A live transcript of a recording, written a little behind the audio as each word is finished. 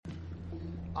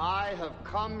I have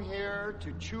come here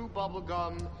to chew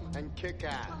bubblegum and kick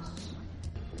ass.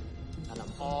 And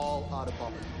I'm all out of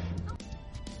bubblegum.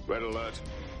 Red alert.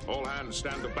 All hands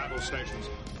stand to battle stations.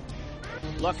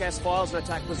 Lock S-files and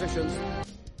attack positions.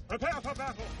 Prepare for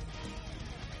battle.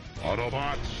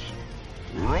 Autobots,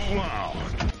 roll out.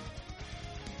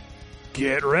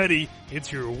 Get ready. It's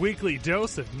your weekly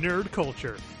dose of nerd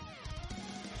culture.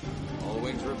 All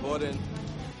wings report in.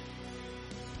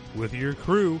 With your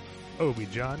crew,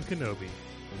 Obi-Wan Kenobi.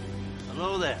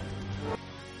 Hello there.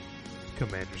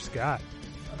 Commander Scott.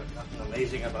 There's nothing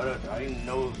amazing about it. I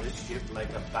know this ship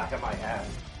like the back of my hand.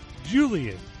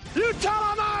 Julian. You tell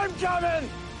them I'm coming!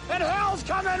 And hell's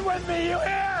coming with me, you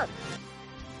hear?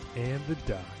 And the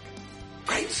Doc.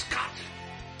 Great Scott!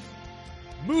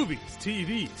 Movies,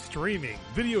 TV, streaming,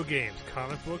 video games,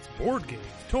 comic books, board games,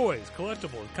 toys,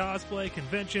 collectibles, cosplay,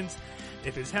 conventions.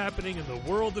 If it's happening in the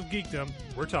world of geekdom,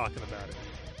 we're talking about it.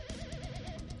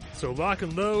 So lock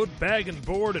and load, bag and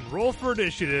board, and roll for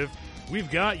initiative.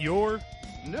 We've got your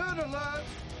Nerd alert!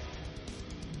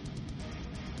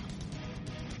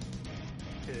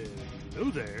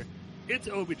 Hello there. It's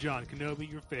Obi-Wan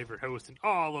Kenobi, your favorite host in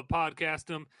all of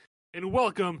podcastdom, and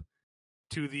welcome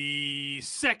to the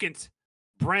second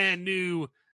brand new,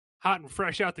 hot and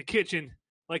fresh out the kitchen,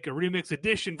 like a remix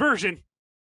edition version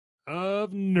of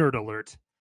Nerd Alert.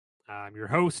 I'm your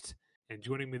host, and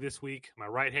joining me this week, my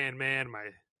right-hand man, my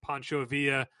Pancho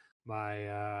Villa, my,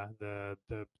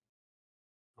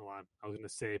 hold on, I was going to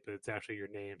say it, but it's actually your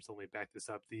name, so let me back this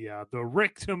up. The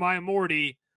Rick to my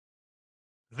Morty,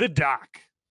 the Doc.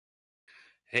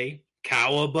 Hey,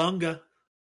 cowabunga.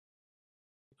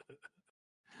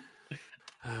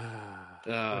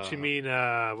 What you mean?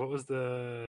 What was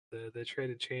the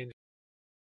traded change?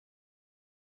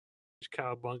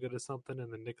 Cowabunga to something,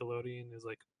 and the Nickelodeon is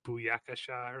like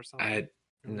Booyakasha or something.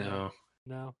 No.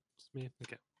 It's me.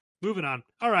 Okay, moving on.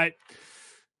 All right.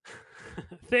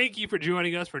 Thank you for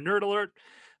joining us for Nerd Alert,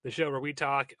 the show where we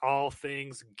talk all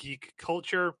things geek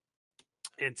culture.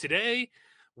 And today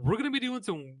we're going to be doing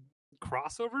some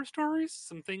crossover stories,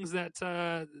 some things that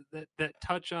that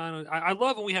touch on. I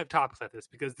love when we have topics like this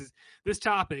because this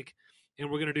topic,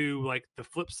 and we're going to do like the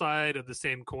flip side of the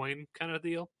same coin kind of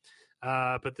deal.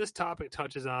 But this topic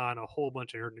touches on a whole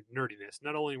bunch of nerdiness.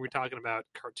 Not only are we talking about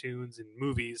cartoons and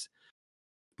movies,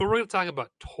 but we're going to talk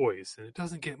about toys, and it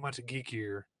doesn't get much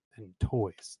geekier than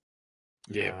toys.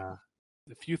 Yeah.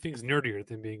 A few things nerdier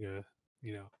than being a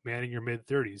man in your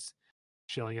mid-30s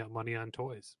shelling out money on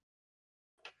toys.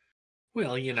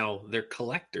 Well, they're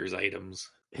collector's items.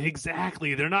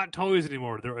 Exactly. They're not toys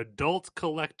anymore. They're adult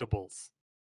collectibles.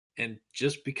 And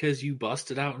just because you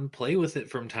bust it out and play with it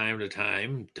from time to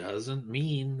time doesn't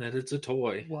mean that it's a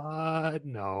toy. What?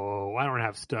 No, I don't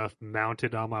have stuff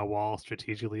mounted on my wall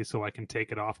strategically so I can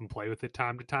take it off and play with it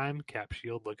time to time. Cap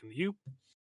Shield looking at you.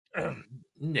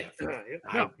 Never.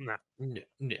 No.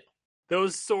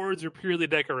 Those swords are purely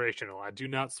decorational. I do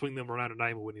not swing them around at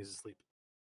night when he's asleep.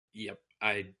 Yep.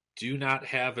 I do not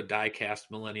have a die-cast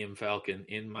Millennium Falcon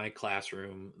in my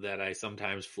classroom that I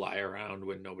sometimes fly around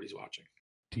when nobody's watching.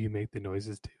 Do you make the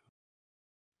noises too?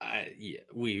 Yeah,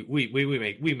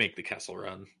 we make the Kessel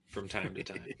Run from time to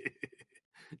time.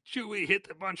 Chewie hit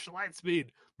the bunch of light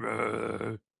speed.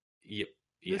 Yep.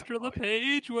 Mr.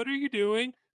 LePage, what are you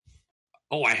doing?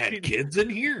 Oh, I had kids in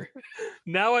here.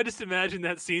 Now I just imagine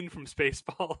that scene from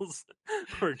Spaceballs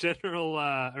where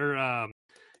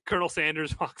Colonel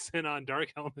Sanders walks in on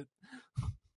Dark Helmet.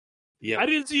 Yeah, I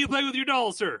didn't see you play with your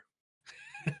doll, sir.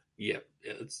 Yep,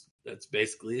 that's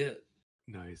basically it.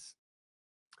 Nice.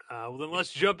 Well, then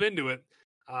let's jump into it.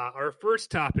 Our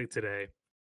first topic today,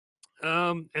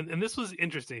 and this was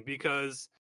interesting because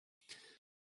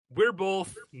we're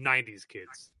both 90s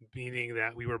kids, meaning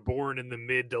that we were born in the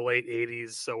mid to late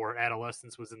 80s, so our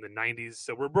adolescence was in the 90s.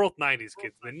 So we're both 90s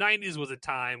kids. The 90s was a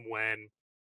time when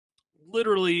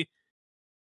literally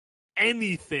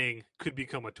anything could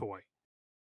become a toy.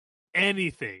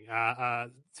 Anything.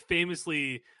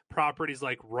 Famously, properties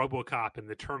like RoboCop and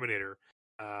the Terminator,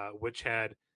 which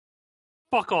had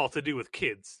fuck all to do with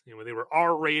kids. They were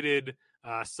R-rated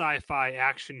sci-fi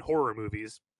action horror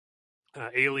movies.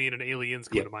 Alien and Aliens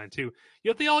come to mind too.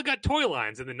 Yet they all got toy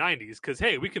lines in the 90s because,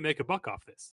 hey, we can make a buck off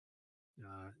this.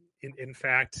 In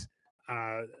fact,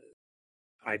 I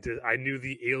knew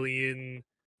the Alien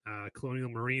Colonial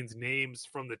Marines names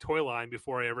from the toy line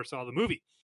before I ever saw the movie.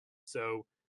 So,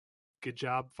 good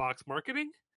job, Fox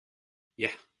Marketing.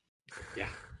 Yeah.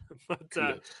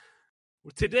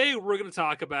 But today we're going to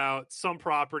talk about some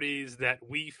properties that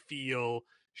we feel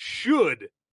should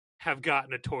have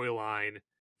gotten a toy line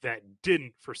that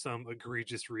didn't for some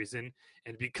egregious reason.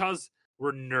 And because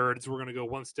we're nerds. We're going to go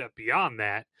one step beyond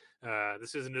that.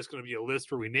 This isn't just going to be a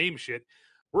list where we name shit.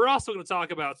 We're also going to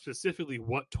talk about specifically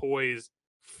what toys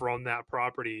from that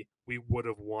property we would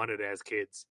have wanted as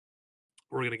kids.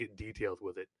 We're going to get detailed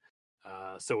with it.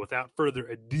 So without further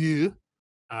ado,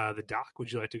 the Doc,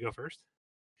 would you like to go first?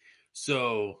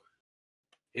 So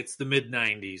it's the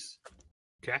mid-90s.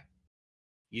 Okay.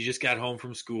 You just got home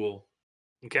from school.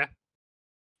 Okay.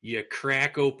 You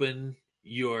crack open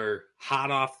your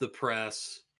hot off the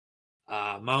press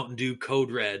Mountain Dew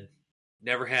Code Red.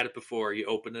 Never had it before. You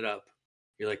open it up.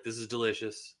 You're like, this is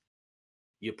delicious.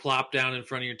 You plop down in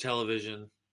front of your television.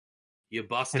 You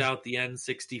bust out the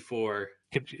N64.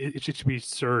 It should be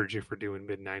Surge if we're doing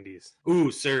mid-90s.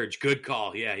 Ooh, Surge. Good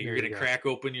call. Yeah, you're There going you to go. crack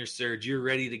open your Surge. You're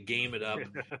ready to game it up.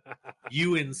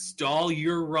 You install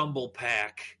your Rumble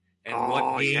Pack. And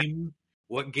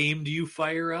what game do you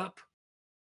fire up?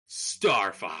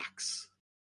 Star Fox.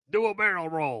 Do a barrel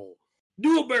roll.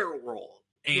 Do a barrel roll.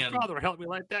 Your And, father helped me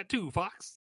like that too,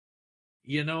 Fox.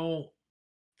 you know,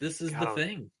 this is the God.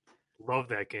 thing. Love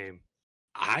that game.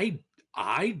 I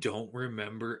don't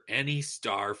remember any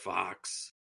Star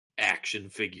Fox action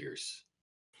figures.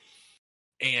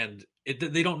 And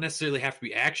they don't necessarily have to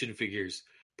be action figures,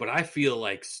 but I feel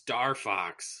like Star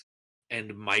Fox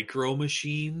and Micro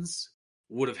Machines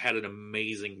would have had an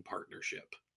amazing partnership.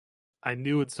 I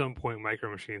knew at some point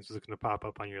Micro Machines was going to pop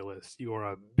up on your list. You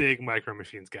are a big Micro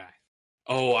Machines guy.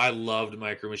 Oh, I loved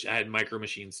Micro Machine. I had Micro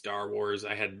Machine Star Wars.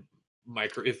 I had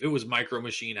if it was Micro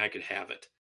Machine, I could have it.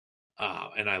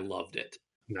 And I loved it.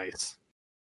 Nice.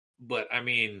 But I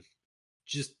mean,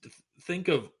 just think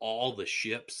of all the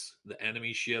ships, the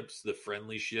enemy ships, the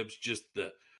friendly ships, just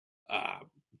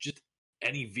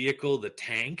any vehicle, the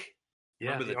tank.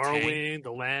 Yeah, Remember the the tank? R-Wing,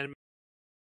 the Land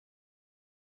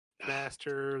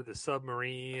Master, the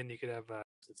submarine. You could have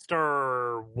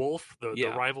Star Wolf,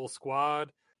 the rival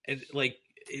squad. And like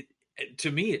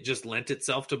to me, it just lent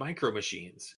itself to Micro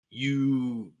Machines.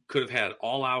 You could have had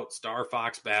all-out Star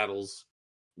Fox battles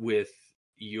with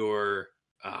your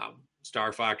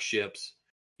Star Fox ships.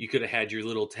 You could have had your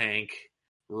little tank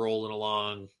rolling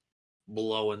along,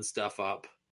 blowing stuff up.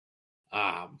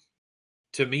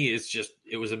 To me,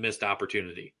 it was a missed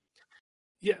opportunity.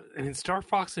 Yeah, I mean, Star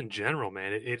Fox in general,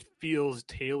 man, it feels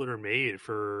tailor-made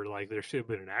for, like, there should have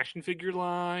been an action figure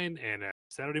line and a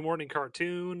Saturday morning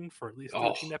cartoon for at least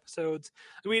 13 episodes.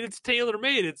 I mean, it's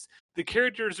tailor-made. The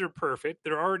characters are perfect.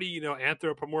 They're already,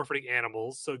 anthropomorphic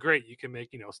animals, so great. You can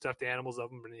make, stuffed animals of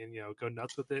them and go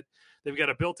nuts with it. They've got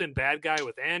a built-in bad guy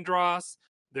with Andross.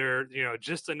 They're,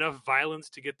 just enough violence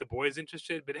to get the boys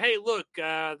interested. But hey, look,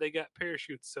 they got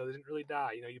parachutes, so they didn't really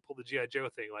die. You pull the G.I. Joe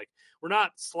thing. Like, we're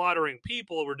not slaughtering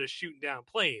people. We're just shooting down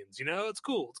planes. It's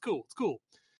cool.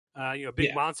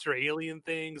 Big monster alien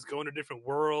things, going to different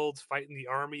worlds, fighting the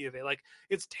army of it. Like,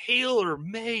 it's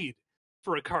tailor-made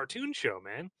for a cartoon show,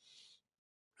 man.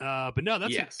 But no,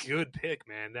 that's a good pick,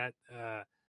 man.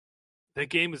 That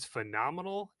game is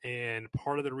phenomenal, and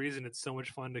part of the reason it's so much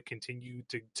fun to continue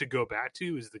to go back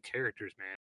to is the characters,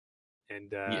 man.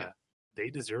 And they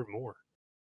deserve more.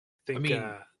 I mean,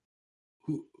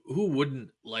 who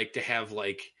wouldn't like to have,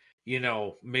 like,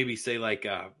 maybe say like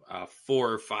a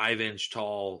 4 or 5 inch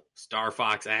tall Star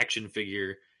Fox action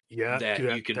figure that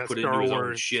you can put into his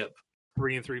own ship.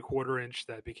 3 3/4 inch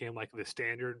that became like the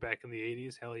standard back in the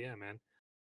 80s. Hell yeah, man.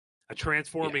 A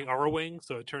transforming R-Wing,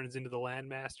 so it turns into the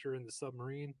Landmaster and the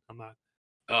submarine. I'm not.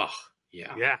 Oh,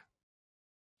 yeah. Yeah.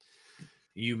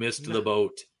 You missed the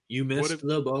boat.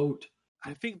 The boat.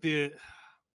 I think the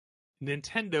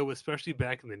Nintendo, especially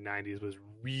back in the 90s, was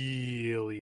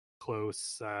really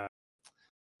close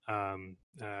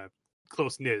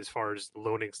knit as far as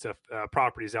loaning stuff,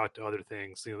 properties out to other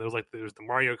things. There was the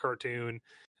Mario cartoon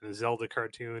and the Zelda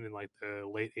cartoon in like the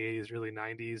late 80s, early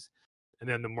 90s. And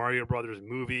then the Mario Brothers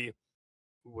movie,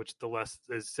 which the less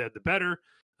is said, the better.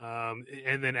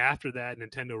 And then after that,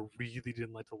 Nintendo really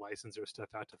didn't like to license their stuff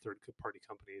out to third-party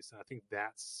companies. And I think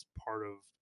that's part of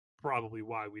probably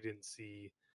why we didn't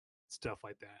see stuff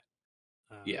like that.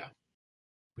 But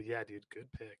yeah, dude, good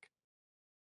pick.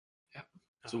 Yeah.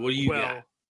 So what do you got?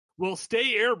 Well,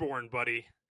 stay airborne, buddy,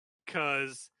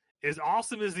 because as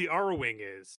awesome as the R-Wing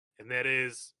is, and that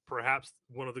is perhaps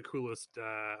one of the coolest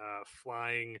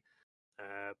flying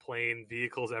plane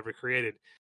vehicles ever created.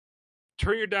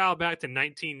 Turn your dial back to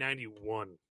 1991.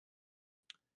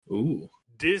 Ooh.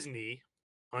 Disney,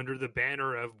 under the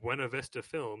banner of Buena Vista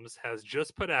Films, has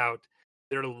just put out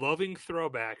their loving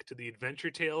throwback to the adventure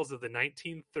tales of the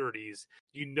 1930s.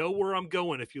 You know where I'm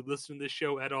going if you listen to this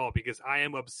show at all, because I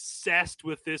am obsessed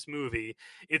with this movie.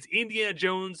 It's Indiana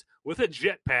Jones with a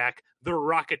jetpack, The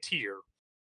Rocketeer.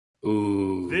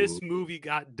 Ooh. This movie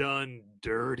got done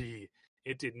dirty.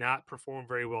 It did not perform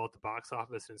very well at the box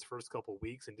office in its first couple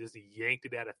weeks, and Disney yanked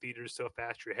it out of theaters so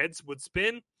fast your heads would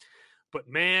spin. But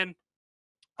man,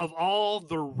 of all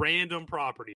the random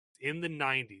properties in the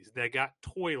 90s that got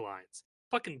toy lines,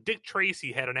 fucking Dick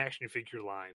Tracy had an action figure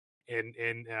line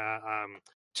and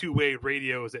two-way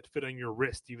radios that fit on your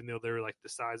wrist, even though they were like the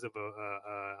size of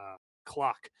a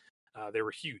clock. They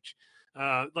were huge.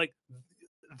 Like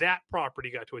that property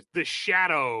got toys. The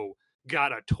Shadow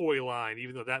got a toy line,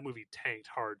 even though that movie tanked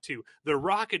hard too. The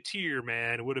Rocketeer,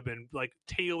 man, would have been like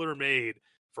tailor-made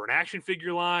for an action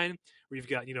figure line where you've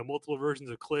got, multiple versions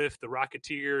of Cliff, the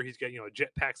Rocketeer. He's got,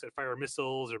 jetpacks that fire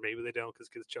missiles, or maybe they don't because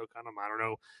kids choke on them. I don't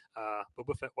know.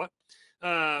 Boba Fett, what?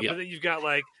 But then you've got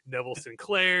like Neville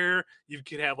Sinclair. You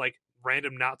could have like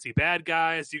random Nazi bad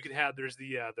guys. You could have, there's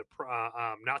the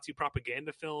Nazi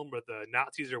propaganda film where the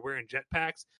Nazis are wearing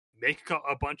jetpacks. Make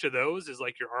a bunch of those as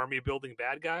like your army building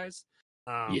bad guys.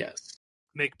 Yes.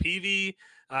 Make PV.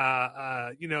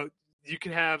 You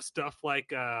can have stuff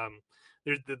like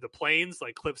there's the planes,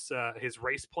 like Cliff's his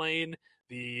race plane.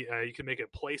 You can make a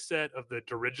play set of the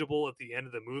dirigible at the end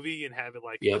of the movie and have it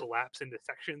like collapse into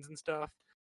sections and stuff.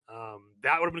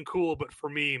 That would have been cool, but for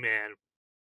me, man,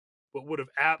 what would have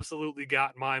absolutely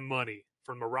got my money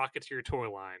from the Rocketeer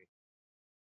toy line,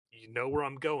 you know where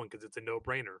I'm going because it's a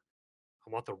no-brainer. I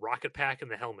want the rocket pack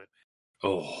and the helmet.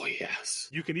 Oh, yes.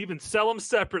 You can even sell them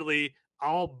separately.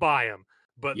 I'll buy them.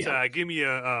 But give me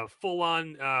a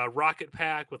full-on rocket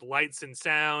pack with lights and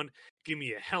sound. Give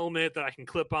me a helmet that I can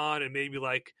clip on, and maybe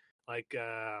I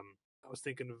was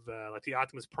thinking of like the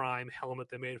Optimus Prime helmet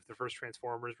they made for the first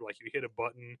Transformers, where like you hit a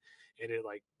button and it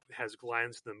like has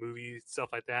lines from the movie, stuff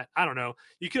like that. I don't know.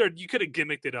 You could have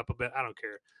gimmicked it up a bit. I don't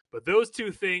care. But those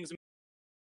two things,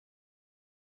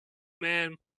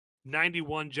 man.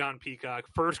 91 John Peacock,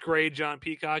 first grade John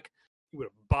Peacock, you would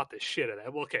have bought the shit out of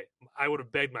that. Well, okay, I would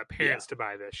have begged my parents to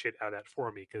buy that shit out of that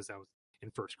for me because I was in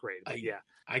first grade. But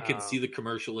I can see the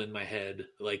commercial in my head,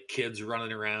 like kids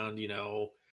running around,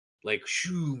 like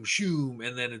shoom, shoom,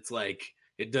 and then it's like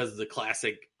it does the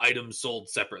classic items sold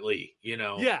separately,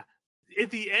 Yeah, at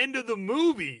the end of the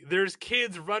movie, there's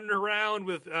kids running around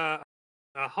with a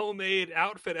homemade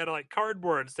outfit out of like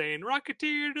cardboard saying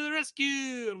 "Rocketeer to the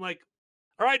rescue." I'm like,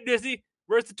 all right, Disney,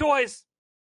 where's the toys?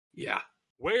 Yeah.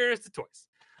 Where's the toys?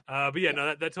 But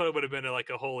no, that totally would have been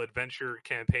a whole adventure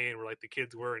campaign where like the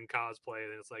kids were in cosplay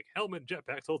and it's like helmet,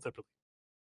 jetpacks, sold separately.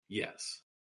 Yes.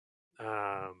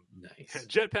 Nice.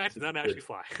 Jetpacks does not actually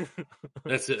fly.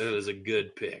 That is a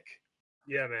good pick.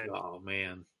 Yeah, man. Oh,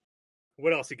 man.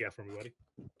 What else you got for me, buddy?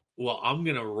 Well, I'm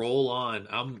going to roll on.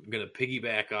 I'm going to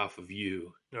piggyback off of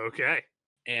you. Okay.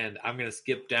 And I'm going to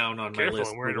skip down on Careful, my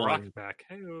list. I'm wearing a rocket pack.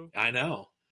 Hey-o. I know.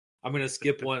 I'm going to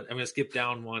skip one. I'm going to skip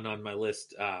down one on my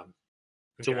list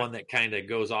to one that kind of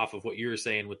goes off of what you were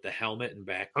saying with the helmet and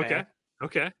backpack.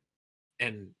 Okay.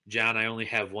 And John, I only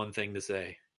have one thing to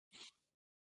say.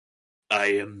 I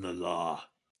am the law.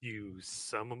 You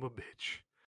son of a bitch.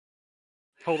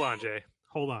 Hold on, Jay.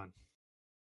 Hold on.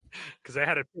 Because I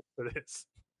had a pick for this,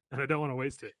 and I don't want to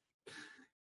waste it.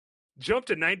 Jump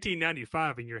to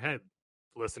 1995 in your head,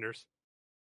 listeners.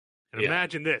 And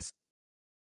imagine this.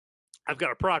 I've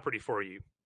got a property for you.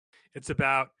 It's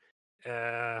about,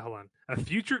 a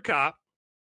future cop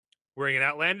wearing an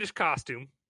outlandish costume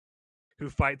who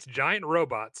fights giant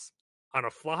robots on a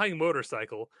flying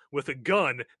motorcycle with a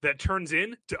gun that turns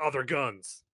into other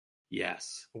guns.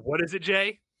 Yes. What is it,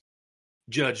 Jay?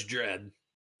 Judge Dredd.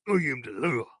 I am the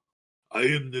law. I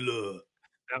am the law.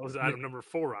 That was item number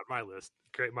 4 on my list.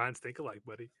 Great minds think alike,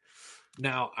 buddy.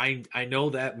 Now, I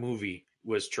know that movie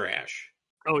was trash.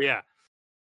 Oh, yeah.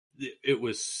 It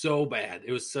was so bad.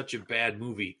 It was such a bad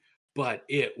movie, but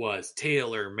it was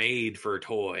tailor-made for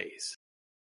toys.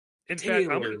 In fact,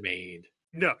 tailor-made.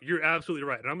 No, you're absolutely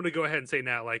right. And I'm going to go ahead and say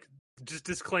now, like, just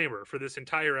disclaimer for this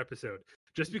entire episode.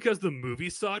 Just because the movie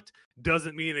sucked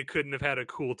doesn't mean it couldn't have had a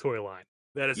cool toy line.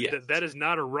 That is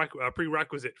not a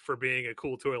prerequisite for being a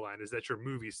cool toy line, is that your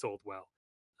movie sold well.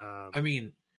 I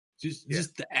mean, just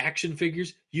the action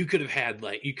figures. You could have had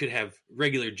you could have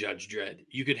regular Judge Dredd.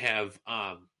 You could have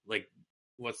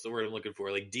what's the word I'm looking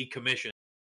for? Like decommissioned.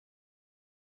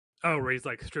 Oh, where he's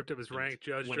like stripped of his rank,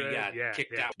 Judge when Dredd. He got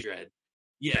kicked out, Dredd.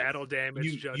 Yeah, battle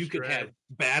damage. Judge you could Dredd.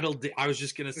 have I was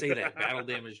just gonna say that battle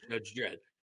damage Judge Dredd.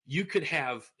 You could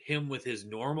have him with his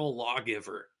normal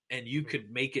lawgiver, and you could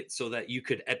make it so that you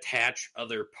could attach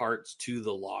other parts to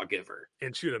the lawgiver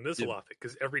and shoot a missile off it,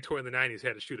 because every toy in the 90s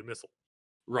had to shoot a missile.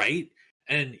 Right,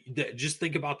 and just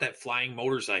think about that flying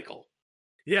motorcycle.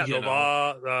 Yeah, the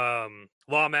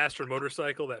Lawmaster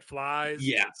motorcycle that flies.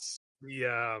 Yes.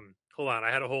 The hold on.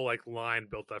 I had a whole like line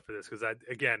built up for this because I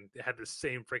again had the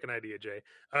same freaking idea, Jay.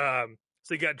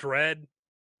 So you got Dredd,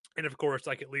 and of course,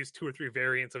 like at least 2 or 3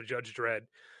 variants of Judge Dredd.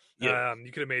 Yeah.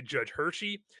 You could have made Judge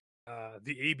Hershey,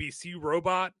 the ABC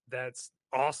robot. That's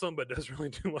awesome, but doesn't really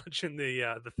do much in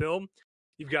the film.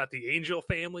 You've got the Angel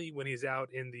family when he's out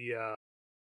in the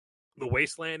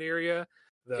wasteland area,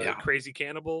 the crazy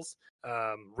cannibals.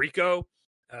 Rico,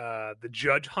 the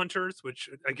Judge Hunters, which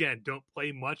again don't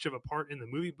play much of a part in the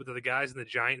movie, but they're the guys in the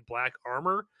giant black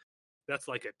armor. That's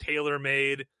like a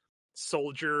tailor-made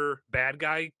soldier bad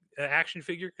guy action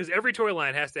figure, because every toy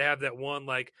line has to have that one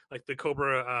like the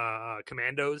Cobra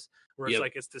Commandos, where it's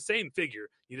like it's the same figure.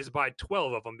 You just buy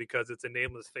 12 of them because it's a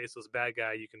nameless, faceless bad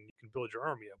guy. You can build your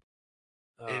army up.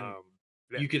 And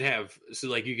you could have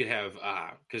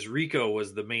because Rico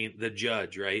was the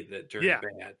judge, right? That turned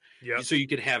bad. Yeah. So you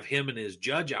could have him in his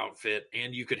judge outfit,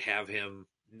 and you could have him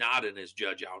not in his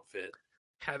judge outfit.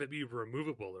 Have it be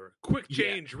removable or quick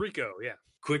change Rico. Yeah.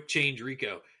 Quick change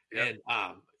Rico. Yep.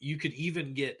 And you could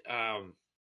even get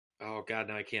oh god,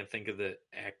 now I can't think of the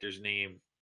actor's name.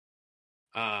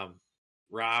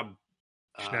 Rob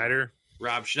Schneider.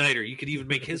 Rob Schneider. You could even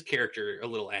make his character a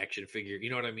little action figure. You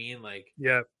know what I mean? Like,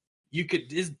 yeah. You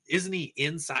could isn't he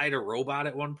inside a robot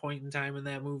at one point in time in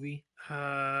that movie?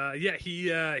 Yeah, he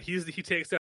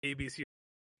takes out ABC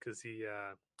because he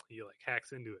like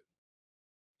hacks into it.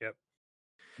 Yep.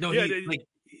 No,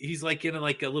 he's like in a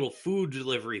little food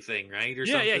delivery thing, right? Or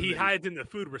something. Yeah, he hides in the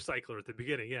food recycler at the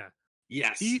beginning. Yeah.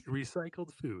 Yes. Eat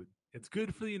recycled food. It's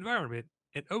good for the environment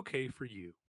and okay for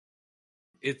you.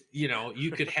 It's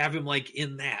you could have him like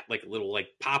in that like a little like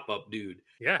pop up dude.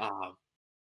 Yeah.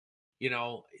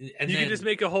 And you then can just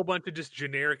make a whole bunch of just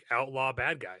generic outlaw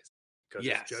bad guys because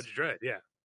it's Judge Dredd. Yeah.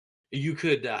 You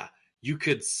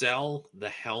could sell the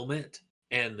helmet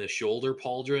and the shoulder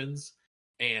pauldrons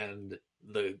and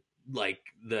the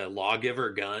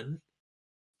lawgiver gun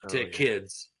to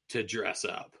kids to dress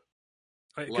up.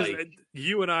 Because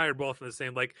you and I are both in the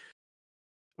same. Like,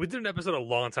 we did an episode a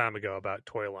long time ago about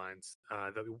toy lines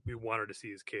that we wanted to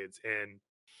see as kids,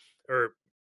 or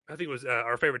I think it was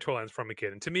our favorite toy lines from a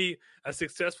kid. And to me, a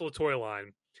successful toy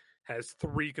line has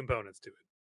 3 components to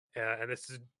it, and this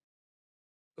is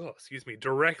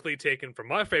directly taken from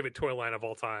my favorite toy line of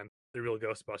all time, the Real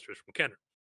Ghostbusters from Kenner.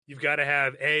 You've got to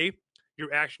have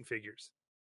your action figures,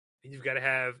 and you've got to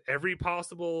have every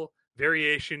possible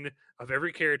variation of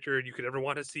every character you could ever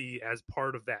want to see as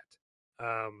part of that.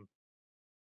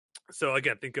 So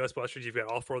again, think Ghostbusters. You've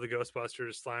got all 4 of the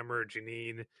Ghostbusters: Slimer,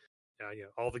 Janine.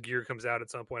 All the gear comes out at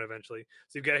some point eventually.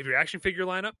 So you've got to have your action figure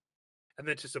lineup, and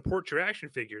then to support your action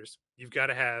figures, you've got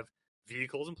to have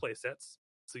vehicles and play sets.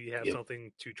 So you have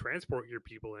something to transport your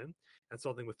people in, and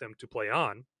something with them to play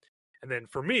on. And then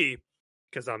for me,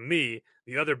 because I'm me,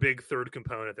 the other big third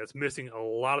component that's missing a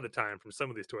lot of the time from some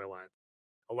of these toy lines.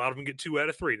 A lot of them get 2 out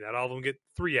of 3. Not all of them get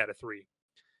 3 out of 3.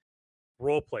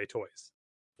 Role play toys,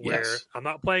 where I'm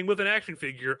not playing with an action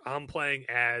figure, I'm playing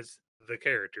as the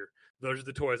character. Those are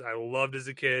the toys I loved as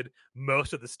a kid.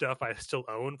 Most of the stuff I still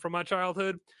own from my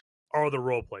childhood are the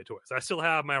role play toys. I still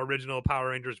have my original Power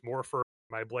Rangers Morpher,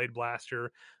 my Blade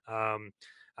Blaster. I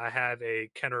have a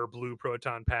Kenner Blue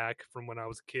Proton Pack from when I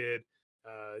was a kid.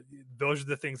 Those are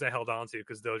the things I held on to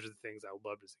because those are the things I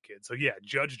loved as a kid. So yeah,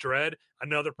 Judge Dredd,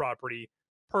 another property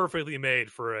perfectly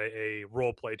made for a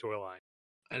role play toy line.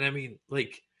 And I mean,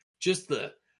 like, just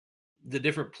the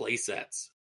different play sets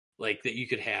like that you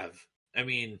could have. I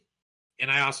mean, and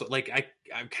I also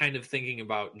I'm kind of thinking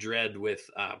about Dredd with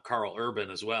Carl Urban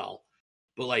as well,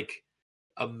 but like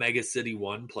a Mega City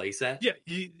 1 playset. Yeah,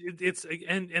 it's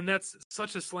and that's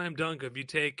such a slam dunk. If you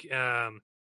take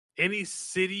any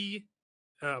city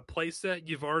playset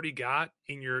you've already got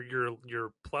in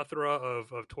your plethora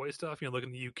of toy stuff,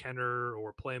 looking at you, Kenner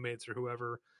or Playmates or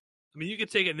whoever. I mean, you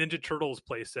could take a Ninja Turtles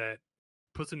playset,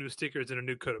 put some new stickers and a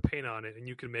new coat of paint on it, and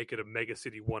you can make it a Mega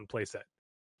City 1 playset.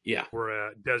 Yeah. Or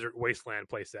a Desert Wasteland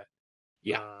playset.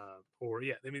 Yeah.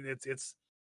 I mean, it's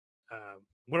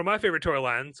one of my favorite toy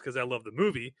lines, because I love the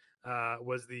movie,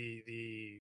 was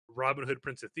the Robin Hood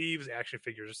Prince of Thieves action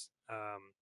figures,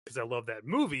 because I love that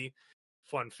movie.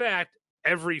 Fun fact,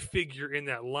 every figure in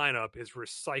that lineup is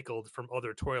recycled from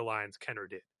other toy lines Kenner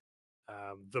did.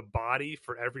 The body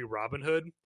for every Robin Hood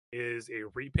is a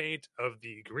repaint of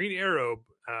the Green Arrow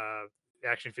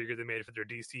action figure they made for their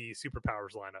DC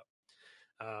Superpowers lineup.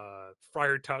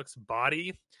 Friar Tuck's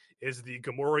body is the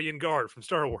Gamorrean Guard from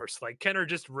Star Wars. Like, Kenner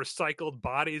just recycled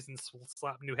bodies and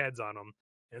slapped new heads on them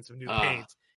and some new paint,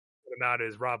 put them out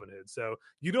as Robin Hood. So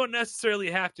you don't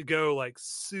necessarily have to go like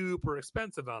super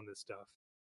expensive on this stuff.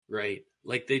 Right.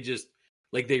 Like they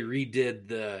redid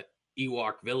the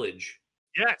Ewok Village.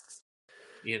 Yes.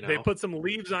 You know, They put some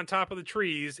leaves on top of the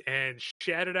trees and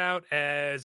shattered out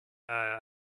as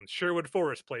Sherwood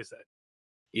Forest playset.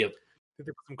 Yep. They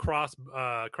put some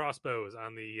crossbows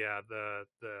on the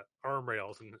arm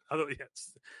rails and other.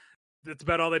 Yes, that's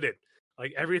about all they did.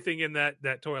 Like everything in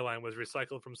that toy line was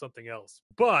recycled from something else,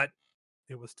 but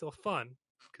it was still fun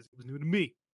because it was new to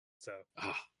me. So,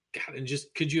 oh God, and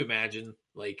just could you imagine?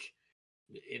 Like,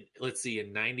 let's see,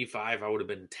 in '95, I would have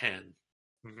been 10.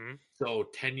 mm-hmm. So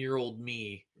 10-year-old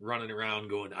me running around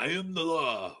going, "I am the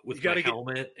law" with my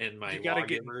helmet and my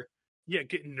lawgiver.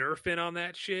 Get Nerf in on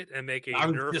that shit and make a I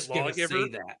was Nerf just gonna lawgiver. say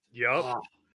that. Yep. Oh,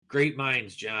 great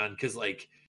minds, John. Because like,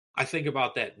 I think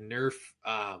about that Nerf.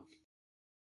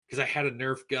 Because I had a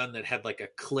Nerf gun that had like a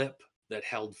clip that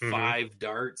held 5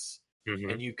 darts,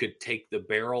 and you could take the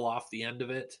barrel off the end of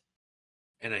it.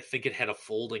 And I think it had a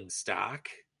folding stock.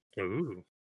 Ooh,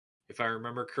 if I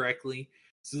remember correctly.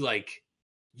 So like,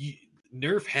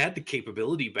 Nerf had the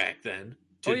capability back then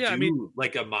to do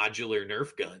like a modular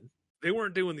Nerf gun. They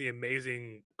weren't doing the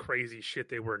amazing, crazy shit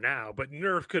they were now, but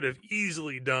Nerf could have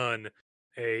easily done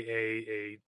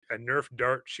a Nerf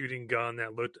dart shooting gun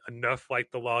that looked enough like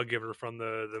the lawgiver from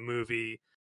the movie.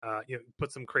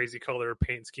 Put some crazy color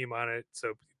paint scheme on it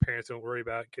so parents don't worry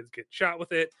about kids get shot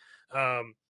with it.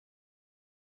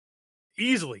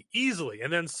 Easily,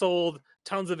 and then sold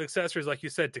tons of accessories, like you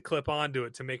said, to clip onto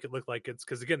it to make it look like it's,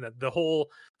 because again, the whole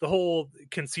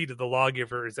conceit of the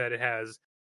lawgiver is that it has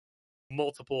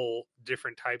multiple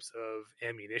different types of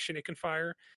ammunition it can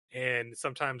fire, and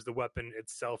sometimes the weapon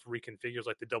itself reconfigures,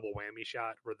 like the double whammy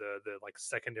shot where the like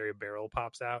secondary barrel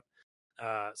pops out.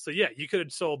 So yeah, you could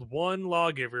have sold one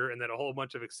lawgiver and then a whole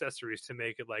bunch of accessories to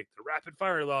make it like the rapid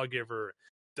fire lawgiver,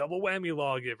 double whammy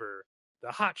lawgiver,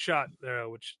 the hot shot,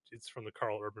 which it's from the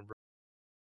Carl Urban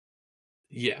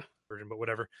version, but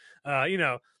whatever.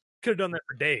 Could have done that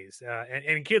for days.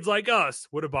 And kids like us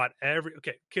would have bought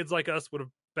kids like us would have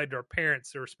begged our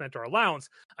parents or spent our allowance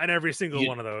on every single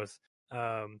one of those.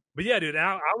 But yeah, dude,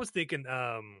 I was thinking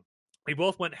we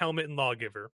both went helmet and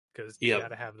lawgiver because you got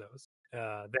to have those.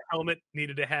 The helmet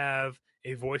needed to have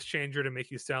a voice changer to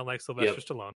make you sound like Sylvester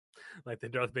Stallone, like the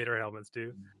Darth Vader helmets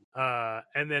do.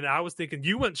 And then I was thinking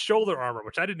you went shoulder armor,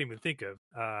 which I didn't even think of.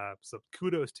 So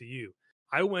kudos to you.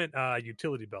 I went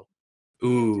utility belt.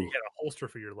 Ooh. So you had a holster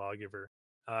for your lawgiver.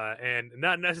 And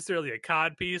not necessarily a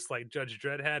cod piece like Judge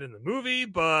Dredd had in the movie,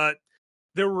 but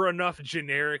there were enough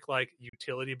generic like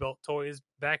utility belt toys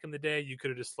back in the day. You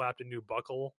could have just slapped a new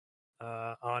buckle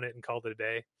on it and called it a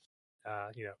day.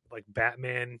 Like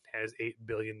Batman has 8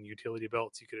 billion utility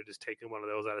belts. You could have just taken one of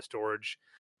those out of storage,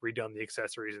 redone the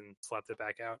accessories, and slapped it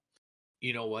back out.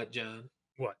 You know what, John?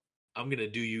 What? I'm going to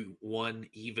do you one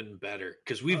even better,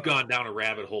 because we've gone down a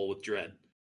rabbit hole with Dredd.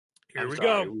 Here we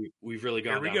go. We've really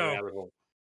gone down a rabbit hole.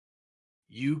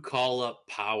 You call up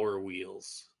Power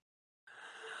Wheels.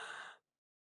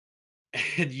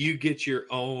 And you get your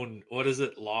own, what is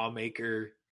it, Lawmaster.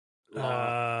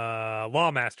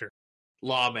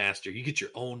 Lawmaster. You get your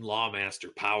own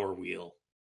Lawmaster Power Wheel.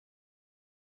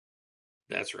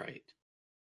 That's right.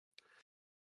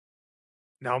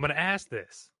 Now I'm going to ask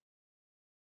this.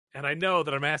 And I know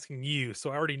that I'm asking you, so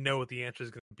I already know what the answer is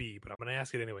going to be, but I'm going to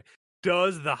ask it anyway.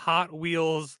 Does the Hot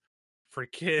Wheels for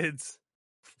Kids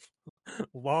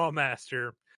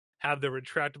Lawmaster have the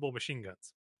retractable machine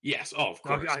guns? Yes. Oh, of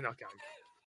course. I know.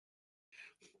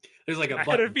 There's like a button.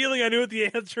 I had a feeling I knew what the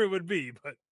answer would be,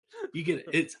 but you get it.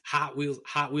 It's Hot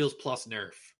Wheels plus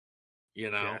Nerf.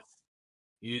 You know,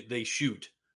 yes. They shoot.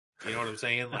 You know what I'm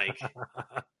saying? Like,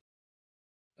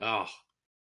 oh,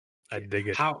 I dig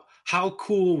it. How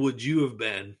cool would you have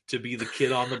been to be the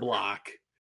kid on the block,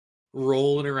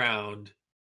 rolling around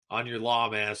on your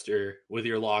Lawmaster with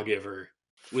your lawgiver,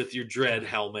 with your Dredd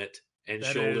helmet and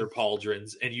shoulder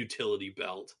pauldrons and utility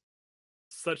belt?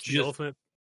 Such the ultimate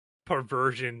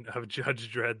perversion of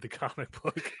Judge Dredd, the comic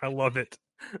book. I love it.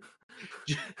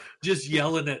 Just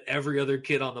yelling at every other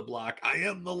kid on the block, I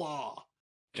am the law.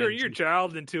 Turn your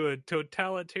child into a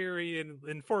totalitarian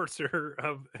enforcer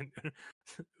of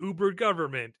Uber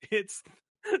government. It's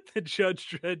the Judge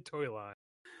Dredd toy line.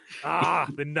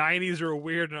 The 90s are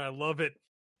weird and I love it.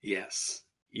 Yes.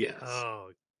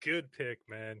 Oh, good pick,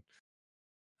 man.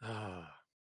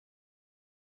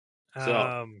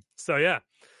 So yeah.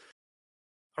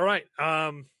 All right.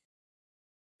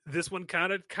 This one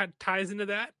kind of ties into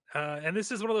that. And this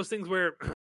is one of those things where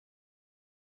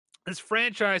this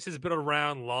franchise has been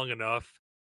around long enough.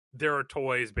 There are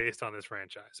toys based on this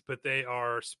franchise, but they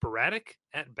are sporadic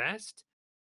at best.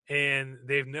 And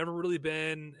they've never really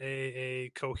been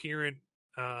a coherent,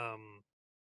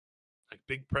 like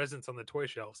big presence on the toy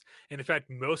shelves. And in fact,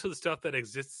 most of the stuff that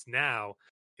exists now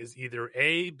is either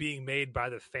being made by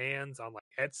the fans on like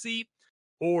Etsy,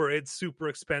 or it's super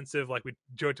expensive. Like we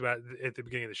joked about at the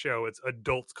beginning of the show, it's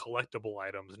adults collectible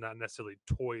items, not necessarily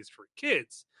toys for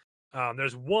kids.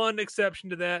 There's one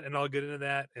exception to that, and I'll get into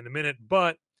that in a minute,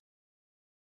 but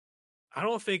I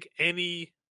don't think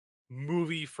any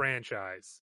movie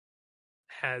franchise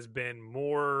has been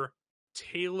more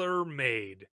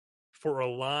tailor-made for a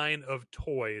line of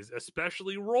toys,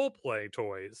 especially role-play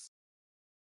toys,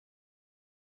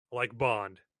 like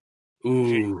Bond.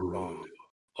 James Bond.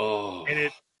 Oh.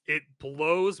 And it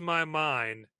blows my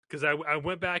mind, because I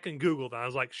went back and Googled, and I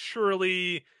was like,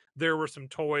 surely there were some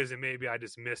toys and maybe I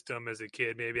just missed them as a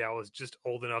kid. Maybe I was just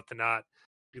old enough to not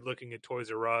be looking at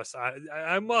Toys R Us.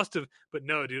 I must have, but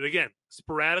no, dude. Again,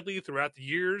 sporadically throughout the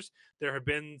years, there have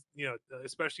been,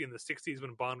 especially in the 60s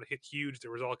when Bond hit huge,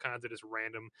 there was all kinds of just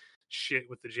random shit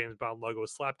with the James Bond logo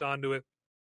slapped onto it.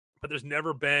 But there's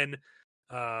never been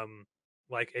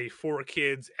like a for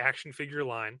kids action figure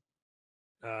line.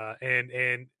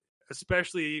 And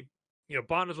especially,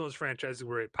 Bond is one of those franchises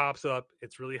where it pops up,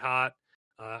 it's really hot,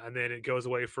 and then it goes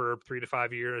away for 3 to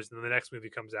 5 years, and then the next movie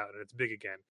comes out and it's big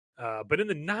again. But in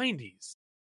the 90s,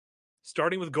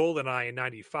 starting with GoldenEye in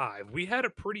 95, we had a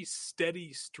pretty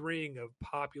steady string of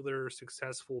popular,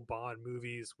 successful Bond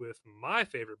movies with my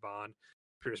favorite Bond,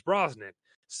 Pierce Brosnan.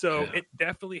 So it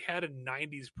definitely had a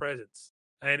 90s presence.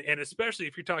 And especially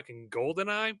if you're talking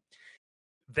GoldenEye,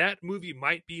 that movie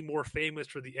might be more famous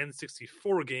for the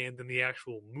N64 game than the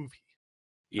actual movie.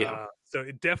 Yeah. So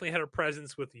it definitely had a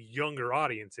presence with younger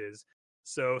audiences.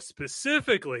 So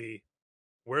specifically,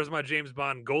 where's my James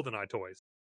Bond GoldenEye toys?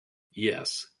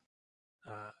 Yes.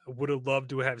 Would have loved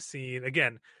to have seen,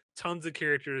 again, tons of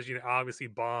characters, obviously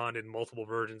Bond and multiple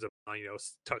versions of,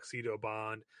 Tuxedo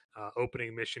Bond,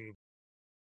 opening mission,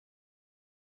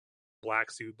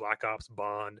 black suit, Black Ops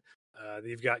Bond.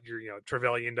 You've got your,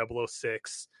 Trevelyan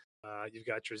 006. You've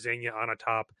got your Xenia on a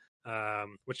top,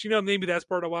 which, maybe that's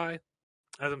part of why,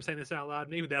 as I'm saying this out loud,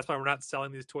 maybe that's why we're not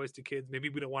selling these toys to kids. Maybe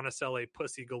we don't want to sell a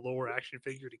Pussy Galore action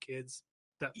figure to kids.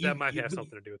 That might have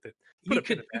something to do with it. You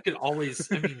could always,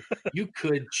 you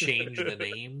could change the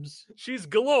names. She's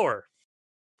Galore.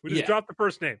 We just dropped the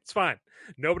first name. It's fine.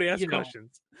 Nobody asks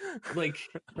questions. Like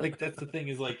that's the thing,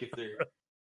 is if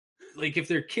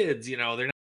they're kids, they're not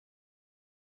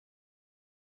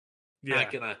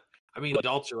gonna.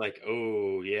 Adults are like,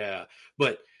 oh yeah,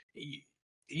 but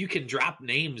you can drop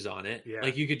names on it. Yeah.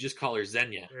 Like you could just call her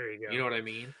Xenia. There you go. You know what I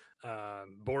mean?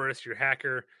 Boris, your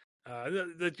hacker.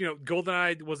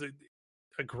 GoldenEye was a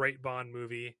great Bond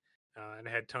movie, and it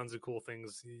had tons of cool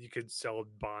things. You could sell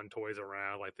Bond toys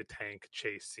around, like the tank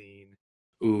chase scene.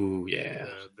 Ooh, yeah.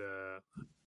 The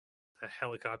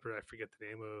helicopter, I forget the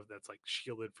name of, that's like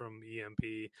shielded from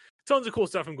EMP. Tons of cool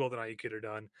stuff from GoldenEye you could have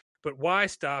done. But why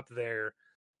stop there?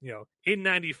 In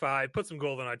 95, put some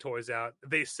GoldenEye toys out.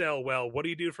 They sell well. What do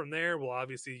you do from there? Well,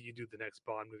 obviously, you do the next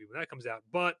Bond movie when that comes out.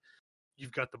 But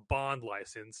you've got the Bond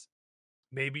license.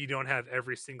 Maybe you don't have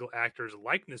every single actor's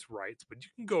likeness rights, but you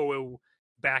can go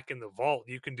back in the vault.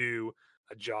 You can do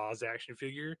a Jaws action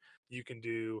figure. You can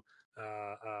do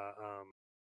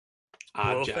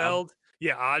Blofeld.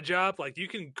 Yeah, Oddjob. Like, you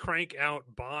can crank out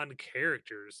Bond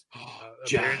characters.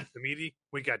 John. We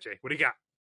got, Jay. What do you got?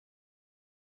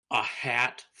 A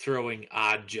hat throwing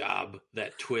Oddjob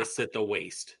that twists at the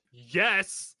waist.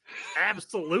 Yes,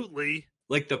 absolutely.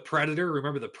 Like the Predator.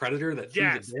 Remember the Predator that threw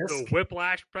the disc? The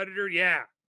Whiplash Predator. Yeah.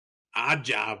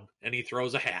 Oddjob, and he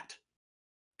throws a hat.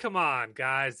 Come on,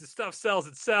 guys. This stuff sells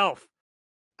itself.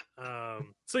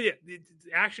 So yeah,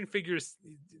 action figures,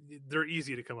 they're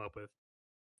easy to come up with.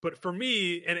 But for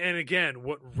me, and again,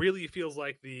 what really feels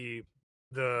like the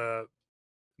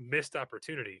missed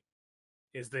opportunity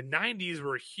is the 90s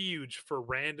were huge for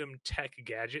random tech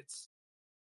gadgets.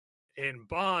 And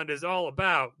Bond is all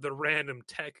about the random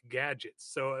tech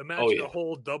gadgets. So imagine the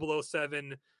whole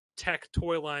 007 tech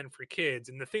toy line for kids.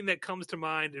 And the thing that comes to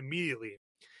mind immediately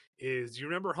is, you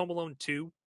remember Home Alone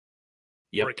 2?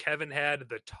 Yep. Where Kevin had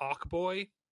the Talk Boy?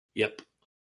 Yep.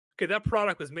 Okay, that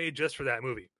product was made just for that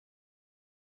movie.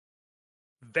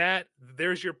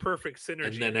 There's your perfect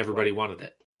synergy. And then everybody wanted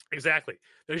it. Exactly.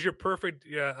 There's your perfect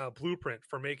blueprint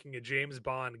for making a James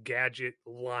Bond gadget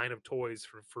line of toys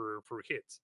for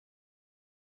kids.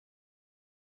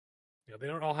 They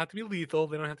don't all have to be lethal.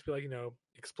 They don't have to be like,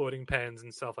 exploding pens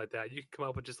and stuff like that. You can come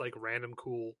up with just like random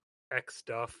cool X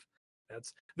stuff.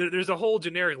 There's a whole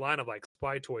generic line of like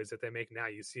spy toys that they make now.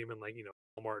 You see them in like,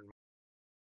 Walmart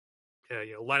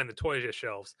and lining the toy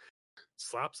shelves.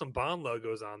 slap some Bond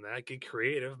logos on that, get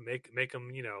creative, make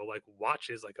them, like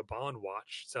watches, like a Bond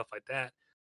watch, stuff like that.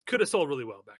 Could have sold really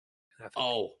well back then, I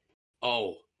think.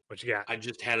 Oh, What you got? I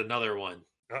just had another one.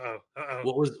 Uh-oh.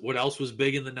 What else was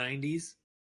big in the 90s?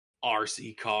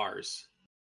 RC cars.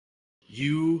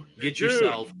 You get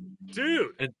yourself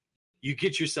and you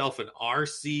get yourself an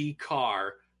RC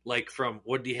car, like from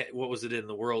what was it in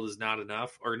The World Is Not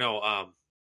Enough? Or no,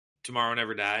 Tomorrow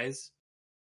Never Dies,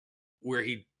 where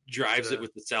he drives it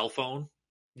with the cell phone.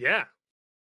 Yeah.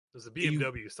 There's a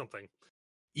BMW something.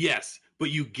 Yes,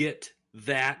 but you get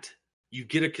that. You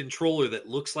get a controller that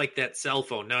looks like that cell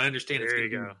phone. Now I understand it's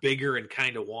going to be bigger and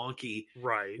kind of wonky,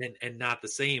 right? And not the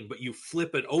same. But you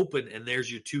flip it open, and there's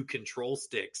your two control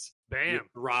sticks. Bam! Your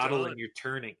throttle and your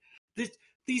turning. These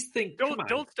things.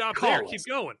 Don't stop there. Keep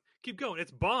going. Keep going.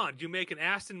 It's Bond. You make an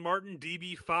Aston Martin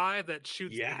DB5 that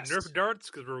shoots Nerf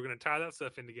darts, because we're going to tie that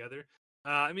stuff in together.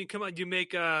 I mean, come on. You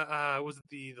make was it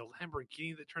the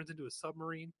Lamborghini that turns into a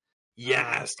submarine?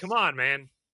 Yes. Come on, man.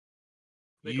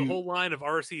 Make a whole line of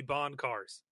RC Bond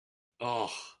cars.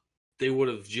 Oh, they would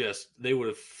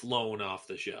have flown off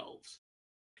the shelves.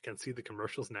 I can see the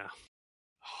commercials now.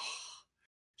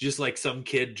 Just like some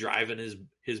kid driving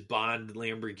his Bond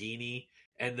Lamborghini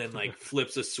and then like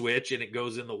flips a switch and it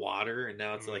goes in the water and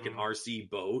now it's like an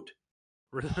RC boat.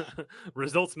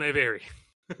 Results may vary.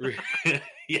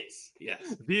 Yes.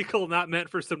 Vehicle not meant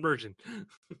for submersion.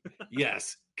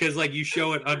 Yes, because like you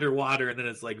show it underwater and then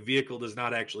it's like vehicle does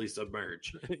not actually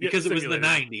submerge because it was the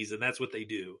 90s and that's what they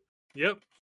do. Yep.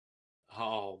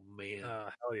 Oh man.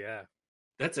 Hell yeah.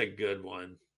 That's a good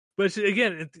one. But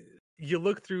again, you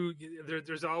look through,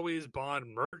 there's always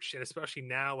Bond merch, and especially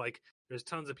now, like there's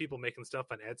tons of people making stuff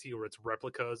on Etsy where it's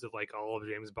replicas of like all of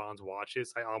James Bond's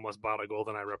watches. I almost bought a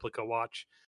GoldenEye replica watch,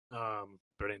 but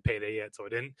I didn't pay that yet, so I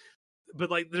didn't. But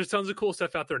like, there's tons of cool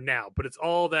stuff out there now, but it's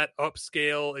all that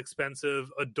upscale, expensive,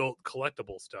 adult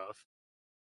collectible stuff.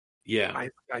 Yeah,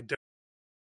 I don't.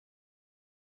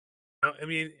 I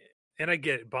mean, and I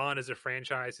get it. Bond as a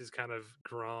franchise has kind of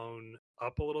grown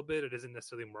up a little bit. It isn't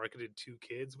necessarily marketed to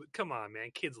kids, but come on, man,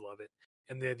 kids love it.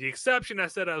 And the exception I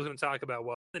said I was going to talk about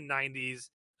was in the 90s,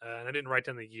 and I didn't write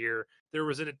down the year. There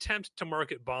was an attempt to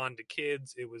market Bond to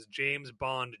kids. It was James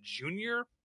Bond Jr.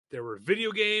 There were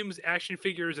video games, action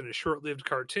figures, and a short-lived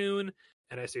cartoon.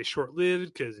 And I say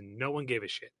short-lived because no one gave a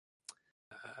shit.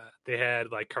 They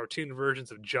had like cartoon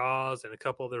versions of Jaws and a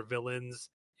couple other villains.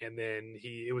 And then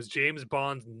it was James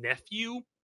Bond's nephew,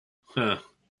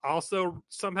 also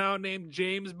somehow named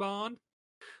James Bond.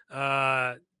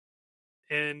 And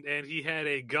he had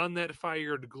a gun that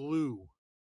fired glue.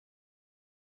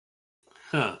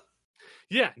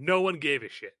 Yeah, no one gave a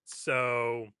shit.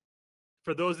 So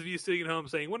for those of you sitting at home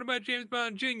saying, what about James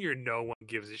Bond Jr.? No one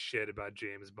gives a shit about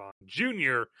James Bond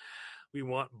Jr. We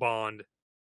want Bond,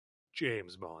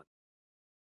 James Bond.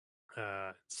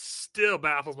 Still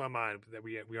baffles my mind that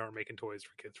we aren't making toys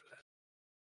for kids for that.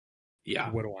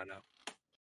 Yeah. What do I know?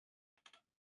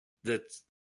 That's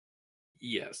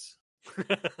yes.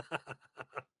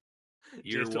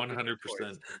 You're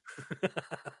 100%.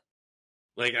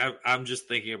 Like I'm just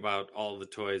thinking about all the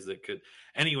toys that could.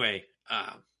 Anyway,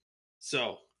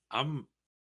 so I'm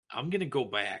gonna go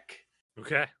back.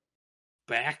 Okay.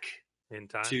 Back in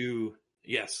time.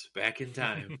 Back in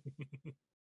time.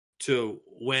 To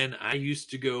when I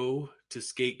used to go to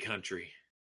skate country.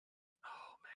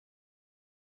 Oh man!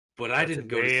 But I didn't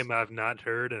go. Name I've not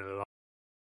heard in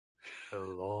a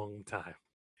long time.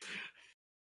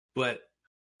 But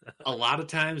a lot of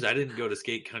times I didn't go to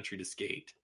skate country to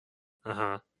skate.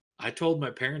 I told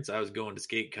my parents I was going to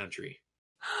skate country,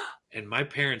 and my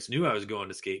parents knew I was going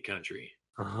to skate country.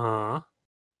 But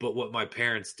what my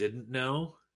parents didn't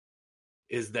know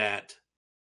is that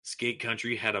skate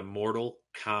country had a Mortal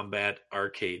Kombat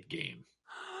arcade game.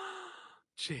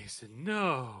 Jason,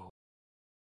 no.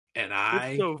 And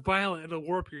it's so violent it'll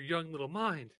warp your young little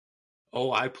mind.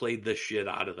 Oh, I played the shit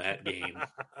out of that game.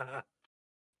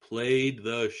 Played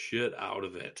the shit out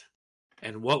of it.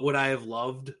 And what would I have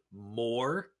loved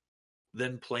more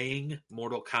than playing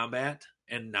Mortal Kombat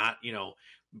and not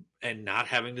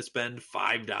having to spend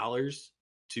 $5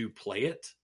 to play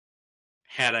it?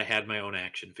 Had I had my own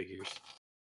action figures.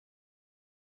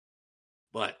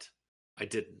 But I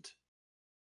didn't.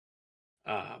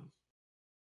 I'm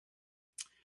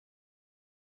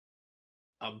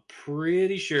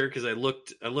pretty sure because I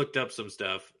looked up some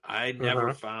stuff. I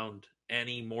never found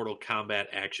any Mortal Kombat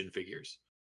action figures.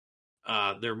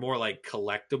 They're more like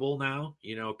collectible now,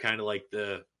 kind of like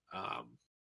the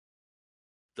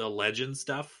Legend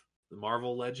stuff, the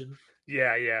Marvel Legend.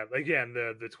 Yeah. Again,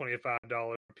 the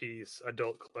 $25 piece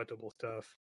adult collectible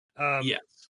stuff.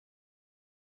 Yes.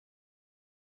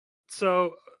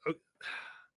 So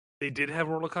they did have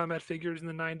Mortal Kombat figures in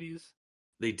the 90s.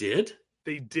 They did?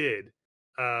 They did.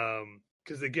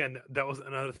 Because again, that was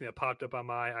another thing that popped up on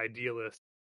my idea list.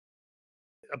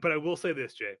 But I will say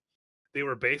this, Jay. They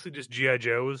were basically just G.I.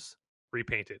 Joes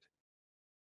repainted.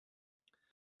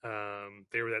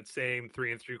 They were that same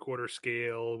 3 3/4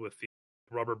 scale with the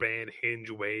rubber band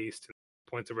hinge waist and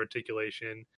points of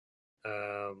articulation.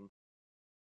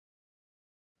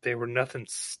 They were nothing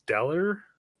stellar,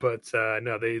 but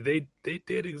no, they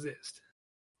did exist.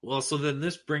 Well, so then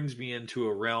this brings me into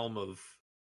a realm of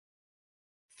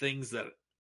things that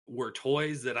were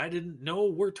toys that I didn't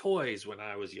know were toys when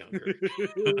I was younger.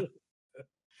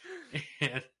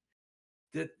 And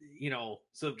that,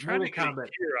 so I'm trying Mortal to get a Kombat.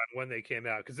 year on when they came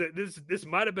out, because this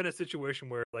might have been a situation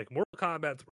where like Mortal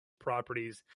Kombat's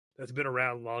properties that's been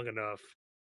around long enough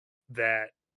that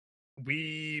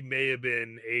we may have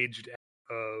been aged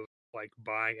out of like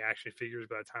buying action figures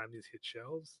by the time these hit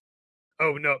shelves.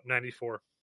 Oh no, 94.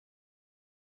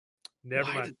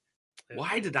 Never mind.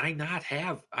 Why did I not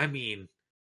have? I mean,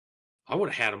 I would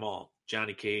have had them all: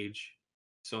 Johnny Cage,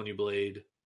 Sonya Blade,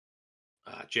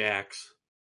 Jax,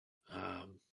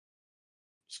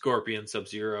 Scorpion,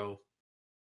 Sub-Zero.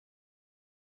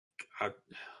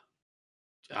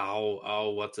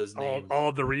 What's his name? All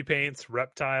of the repaints: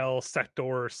 Reptile,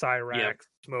 Sector, Cyrax, Yep.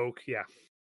 Smoke. Yeah.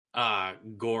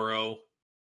 Goro.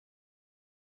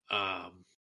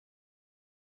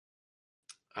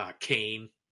 Kane.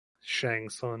 Shang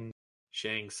Tsung,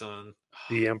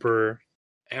 The Emperor.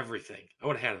 Everything. I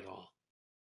would have had it all.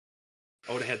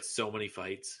 I would have had so many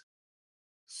fights.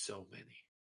 So many.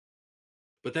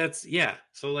 But that's, yeah.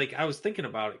 So, like, I was thinking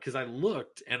about it because I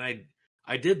looked and I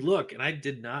did look and I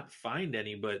did not find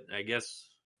any, but I guess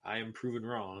I am proven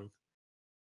wrong.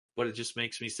 But it just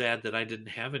makes me sad that I didn't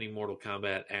have any Mortal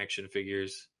Kombat action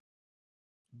figures.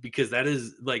 Because that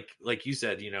is, like you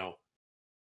said,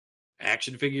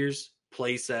 action figures,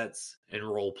 play sets, and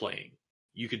role playing.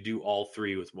 You could do all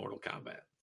three with Mortal Kombat.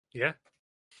 Yeah.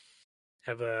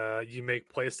 You make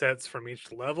play sets from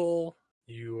each level.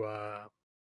 You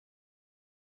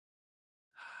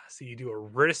you do a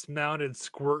wrist mounted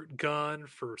squirt gun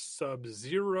for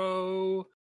Sub-Zero.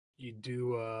 You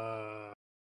do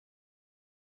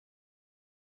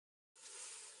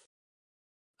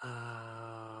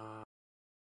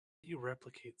you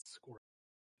replicate squirt.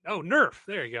 Oh, Nerf.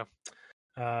 There you go.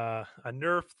 A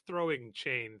Nerf throwing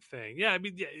chain thing. Yeah, I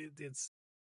mean, yeah, it's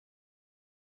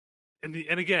and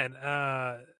again,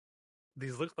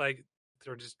 these look like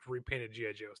they're just repainted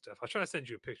G.I. Joe stuff. I'll try to send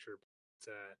you a picture, but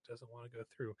it doesn't want to go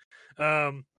through.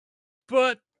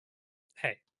 But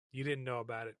hey, you didn't know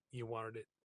about it. You wanted it.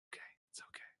 Okay, it's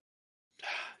okay.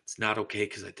 It's not okay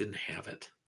because I didn't have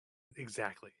it.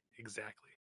 Exactly.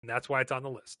 And that's why it's on the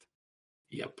list.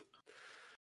 Yep.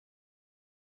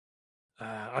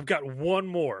 I've got one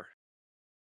more.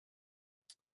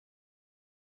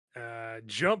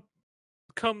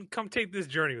 Come take this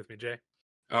journey with me, Jay.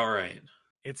 All right.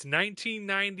 It's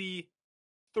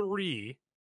 1993.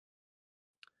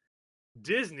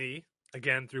 Disney,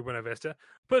 again through Buena Vista,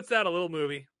 puts out a little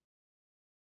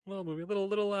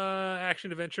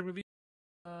action adventure movie.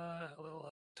 A little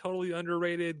totally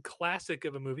underrated classic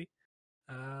of a movie.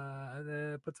 And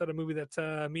then puts out a movie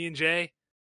that me and Jay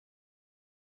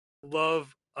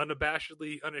love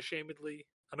unabashedly, unashamedly,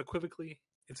 unequivocally.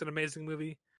 It's an amazing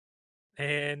movie.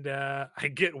 And I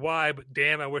get why, but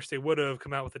damn, I wish they would have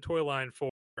come out with a toy line for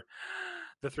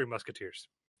the Three Musketeers.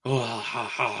 The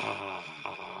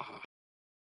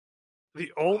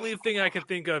only thing I can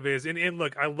think of is, and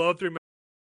look, I love Three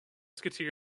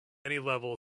Musketeers at any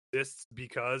level exists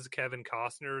because Kevin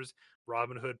Costner's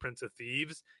Robin Hood, Prince of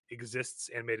Thieves exists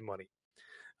and made money.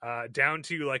 Down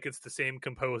to like it's the same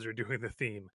composer doing the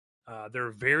theme.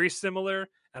 They're very similar,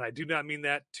 and I do not mean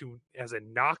that as a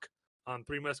knock on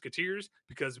Three Musketeers,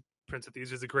 because Prince of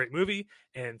Thieves is a great movie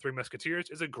and Three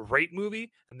Musketeers is a great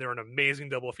movie and they're an amazing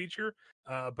double feature,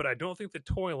 but I don't think the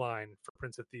toy line for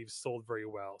Prince of Thieves sold very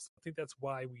well, so I think that's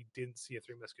why we didn't see a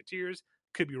Three Musketeers.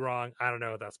 Could be wrong, I don't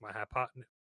know. That's my hypothesis.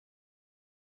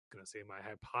 Gonna say my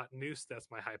hypotenuse, that's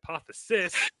my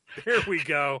hypothesis. There we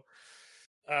go.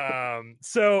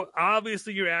 So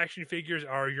obviously your action figures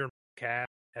are your cast.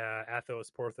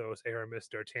 Athos, Porthos, Aramis,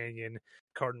 D'Artagnan,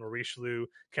 Cardinal Richelieu,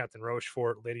 Captain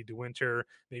Rochefort, Lady de Winter.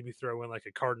 Maybe throw in like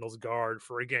a Cardinal's Guard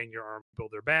for, again, your arm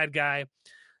builder bad guy.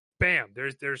 Bam!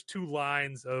 There's two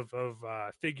lines of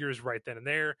figures right then and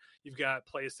there. You've got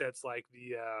play sets like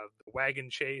the wagon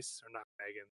chase, or not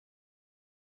wagon.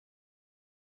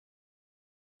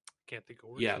 Can't think of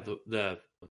words. Yeah, the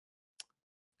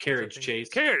carriage chase.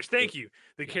 Carriage, thank you.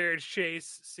 The carriage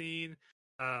chase scene.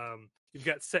 You've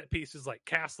got set pieces like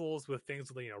castles with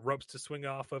things, ropes to swing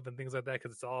off of and things like that,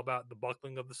 because it's all about the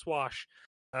buckling of the swash.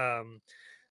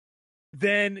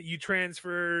 Then you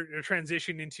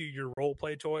transition into your role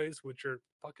play toys, which are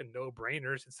fucking no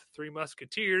brainers. It's the Three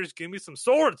Musketeers. Give me some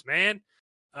swords, man.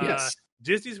 Yes.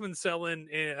 Disney's been selling,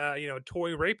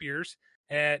 toy rapiers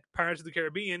at Pirates of the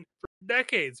Caribbean for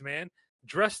decades, man.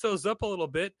 Dress those up a little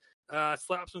bit,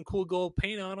 slap some cool gold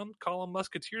paint on them, call them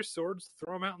Musketeer swords,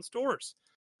 throw them out in stores.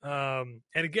 And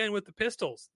again, with the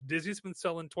pistols, Disney's been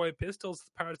selling toy pistols at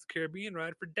the Pirates of the Caribbean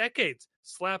ride for decades.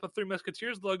 Slap a Three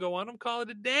Musketeers logo on them, call it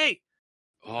a day.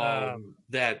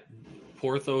 That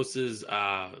Porthos's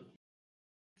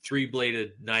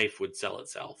 3-bladed knife would sell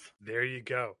itself. There you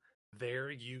go.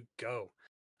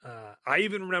 I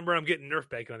even remember I'm getting Nerf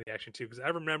back on the action too, because I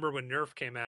remember when Nerf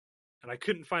came out and I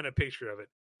couldn't find a picture of it,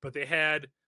 but they had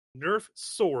Nerf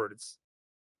swords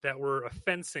that were a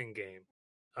fencing game.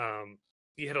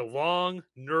 You had a long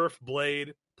Nerf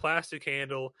blade, plastic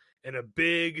handle, and a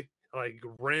big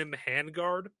rim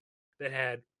handguard that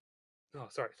had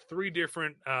 3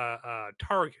 different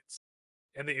targets.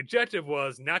 And the objective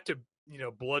was not to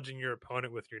bludgeon your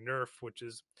opponent with your Nerf, which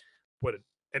is what it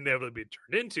inevitably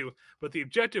turned into, but the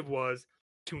objective was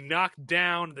to knock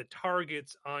down the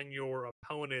targets on your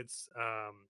opponent's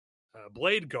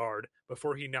blade guard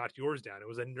before he knocked yours down. It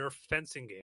was a Nerf fencing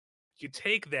game. You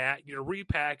take that, you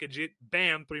repackage it,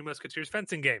 bam, Three Musketeers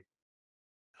fencing game.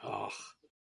 Oh,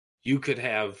 you could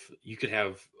have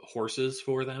horses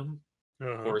for them,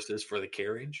 horses for the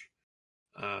carriage.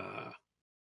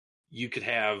 You could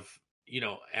have,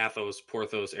 Athos,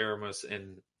 Porthos, Aramis,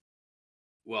 and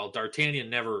D'Artagnan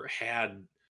never had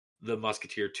the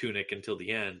Musketeer tunic until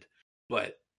the end,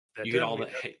 but you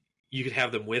could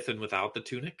have them with and without the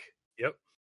tunic. Yep.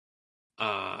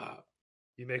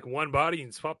 You make one body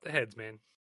and swap the heads, man.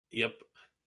 Yep.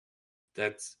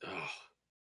 That's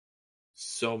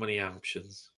so many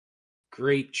options.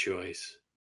 Great choice.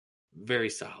 Very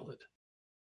solid.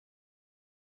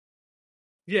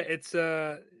 Yeah, it's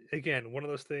again one of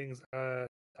those things. I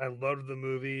loved the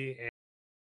movie and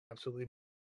absolutely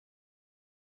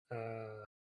the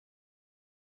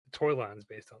toy lines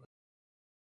based on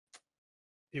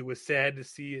it. It was sad to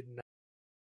see it not.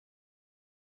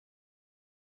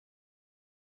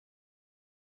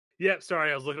 Yep,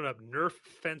 sorry, I was looking up. Nerf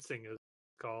fencing is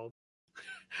called.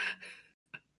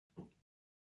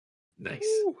 Nice.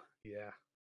 Ooh, yeah.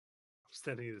 I'm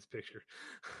sending you this picture.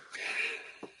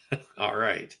 All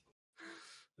right.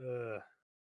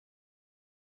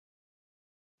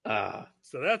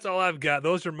 So that's all I've got.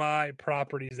 Those are my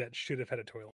properties that should have had a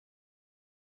toilet.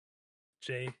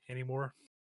 Jay, any more?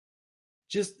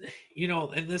 Just,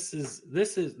 and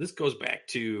this goes back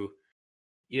to,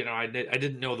 I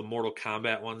didn't know the Mortal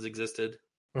Kombat ones existed.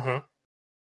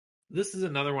 This is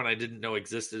another one I didn't know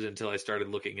existed until I started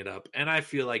looking it up. And I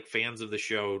feel like fans of the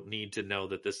show need to know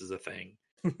that this is a thing.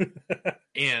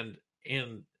 and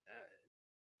and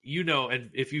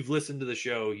if you've listened to the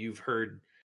show, you've heard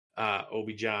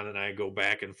Obi-John and I go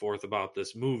back and forth about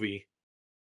this movie.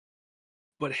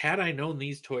 But had I known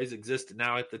these toys existed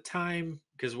now at the time,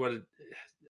 because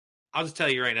I'll just tell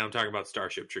you right now, I'm talking about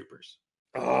Starship Troopers.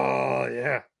 Oh,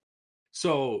 yeah.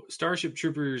 So Starship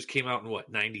Troopers came out in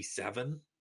 97?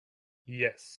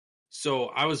 Yes. So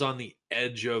I was on the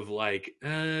edge of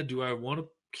do I want to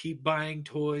keep buying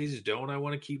toys? Don't I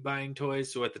want to keep buying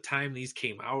toys? So at the time these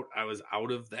came out, I was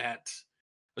out of that.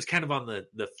 I was kind of on the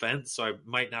fence, so I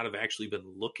might not have actually been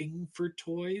looking for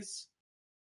toys.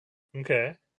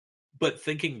 Okay. But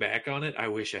thinking back on it, I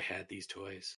wish I had these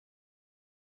toys.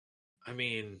 I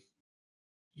mean,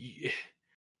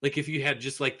 if you had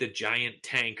just the giant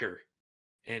tanker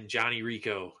and Johnny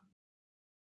Rico,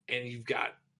 and you've got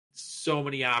so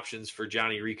many options for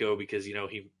Johnny Rico because,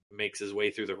 he makes his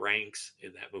way through the ranks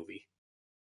in that movie.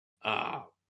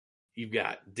 You've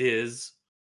got Diz.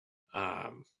 I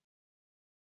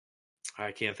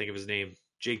can't think of his name.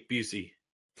 Jake Busey.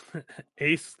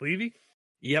 Ace Levy?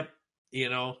 Yep.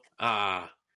 You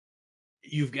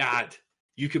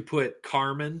could put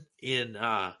Carmen in,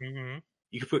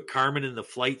 you could put Carmen in the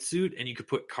flight suit, and you could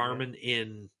put Carmen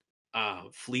in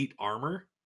fleet armor.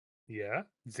 Yeah.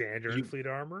 Xander in fleet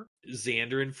armor.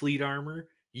 Xander in fleet armor.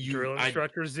 Drill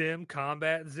instructor Zim,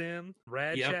 combat Zim,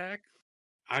 Rad Shack.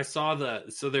 I saw there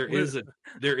is a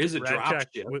drop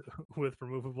ship with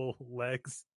removable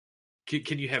legs.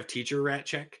 Can you have teacher Rat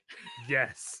Check?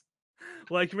 Yes.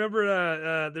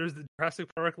 Remember there's the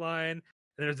Jurassic Park line, and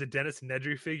there's a Dennis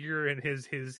Nedry figure, and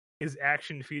his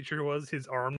action feature was his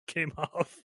arm came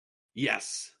off.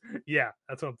 Yes. Yeah,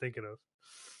 that's what I'm thinking of.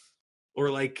 Or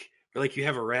you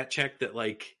have a Rat Check that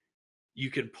you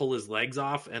can pull his legs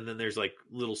off, and then there's like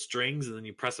little strings, and then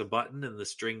you press a button, and the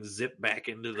strings zip back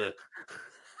into the.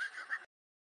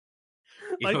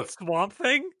 Like Swamp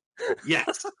Thing?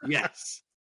 Yes, yes.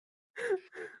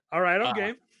 All right, I'm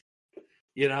game.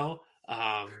 You know,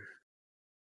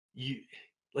 you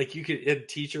could. And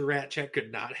Teacher Ratchet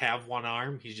could not have one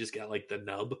arm. He's just got like the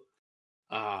nub.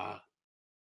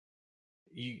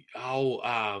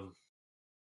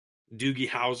 Doogie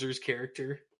Howser's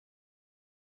character,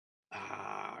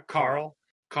 Carl.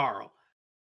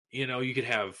 You know, you could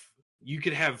have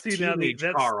teenage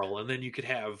Carl, and then you could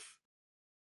have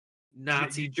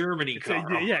Nazi Germany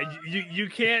Carl. You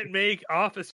can't make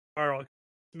Office Carl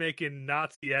making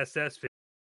Nazi SS.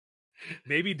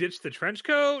 Maybe ditch the trench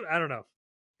coat. I don't know.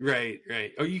 Right.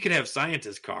 Oh, you could have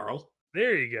Scientist Carl.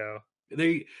 There you go.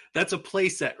 That's a play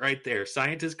set right there.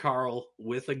 Scientist Carl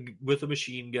with a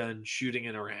machine gun shooting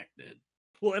an arachnid.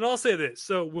 Well, and I'll say this.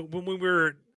 So when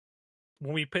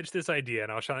we pitched this idea,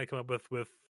 and I was trying to come up with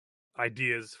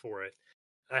ideas for it,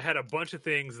 I had a bunch of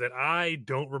things that I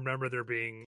don't remember there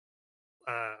being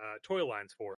toy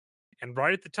lines for. And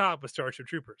right at the top was Starship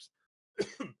Troopers.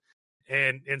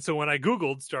 and so when I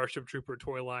Googled Starship Trooper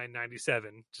toy line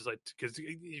 97, just like, because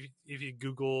if you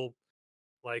Google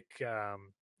like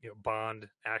Bond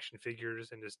action figures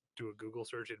and just do a Google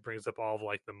search, it brings up all of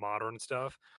like the modern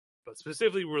stuff. But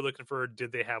specifically, we're looking for,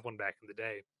 did they have one back in the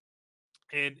day?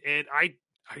 And I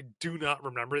do not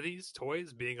remember these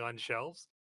toys being on shelves.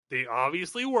 They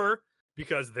obviously were,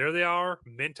 because there they are,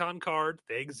 mint on card.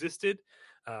 They existed.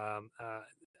 I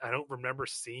don't remember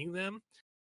seeing them,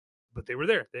 but they were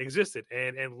there. They existed.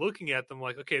 And looking at them,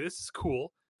 like, okay, this is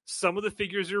cool. Some of the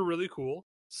figures are really cool.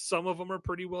 Some of them are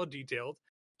pretty well detailed.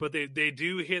 But they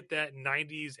do hit that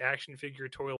 90s action figure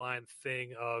toy line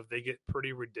thing of they get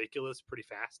pretty ridiculous pretty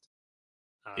fast.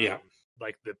 Yeah.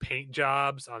 Like the paint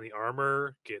jobs on the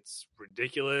armor gets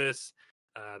ridiculous.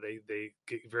 They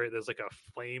get there's like a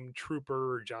flame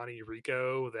trooper Johnny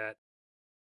Rico that,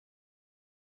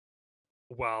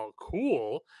 while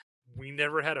cool, we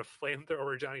never had a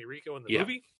flamethrower Johnny Rico in the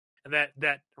movie. And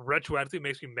that retroactively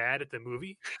makes me mad at the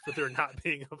movie that there not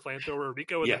being a flamethrower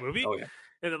Rico in the movie. Oh, yeah.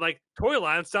 And then, like, toy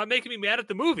line, stop making me mad at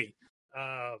the movie.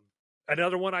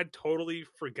 Another one I totally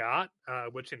forgot,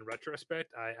 which in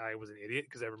retrospect, I was an idiot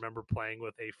because I remember playing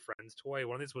with a friend's toy.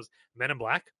 One of these was Men in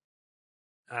Black.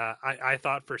 I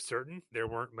thought for certain there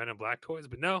weren't Men in Black toys,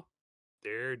 but no,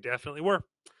 there definitely were.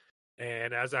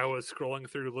 And as I was scrolling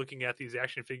through looking at these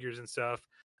action figures and stuff,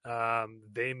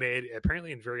 they made,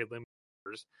 apparently in very limited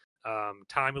numbers,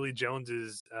 Tommy Lee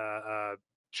Jones's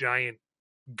giant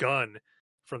gun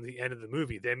from the end of the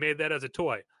movie. They made that as a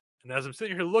toy. And as I'm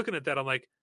sitting here looking at that, I'm like,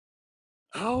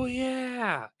 oh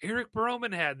yeah, Eric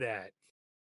Broman had that.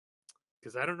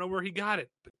 Because I don't know where he got it,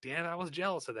 but damn, I was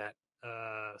jealous of that.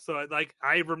 So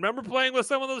I remember playing with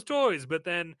some of those toys, but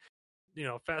then,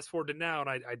 fast forward to now, and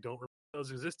I don't remember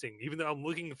those existing. Even though I'm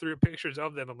looking through pictures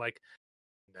of them, I'm like,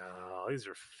 no, these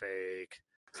are fake.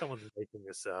 Someone's making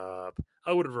this up.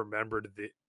 I would have remembered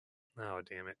oh,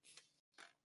 damn it.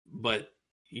 But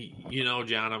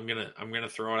John, I'm gonna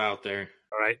throw it out there.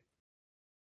 All right.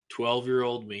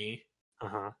 12-year-old me.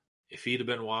 Uh-huh. If he'd have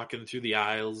been walking through the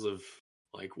aisles of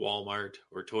like Walmart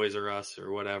or Toys R Us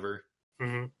or whatever,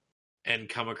 mm-hmm. and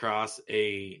come across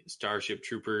a Starship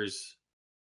Troopers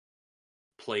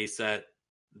playset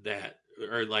that,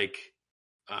 or like,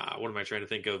 what am I trying to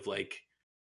think of? Like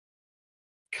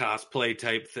cosplay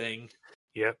type thing.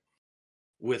 Yep.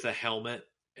 With a helmet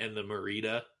and the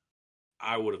Merida,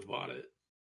 I would have bought it.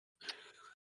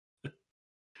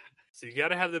 So you got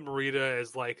to have the Merida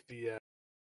as like the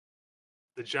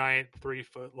giant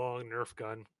 3-foot-long Nerf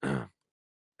gun. You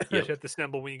have to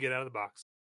assemble when you get out of the box.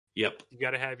 Yep. You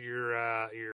got to have your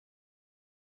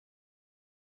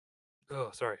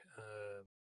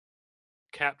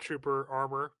Cap Trooper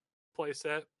armor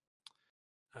playset.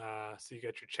 So you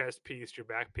got your chest piece, your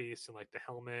back piece, and like the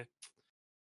helmet.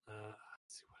 Let's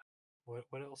see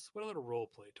what else? What other role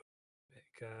play toy?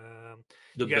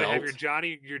 You got to have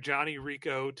your Johnny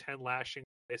Rico 10 lashing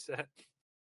playset.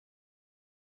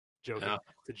 Joking. No.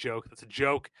 It's a joke. That's a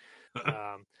joke.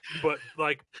 But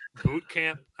like boot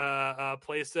camp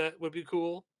playset would be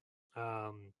cool.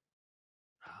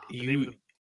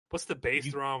 What's the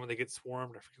base they're on when they get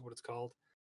swarmed? I forget what it's called.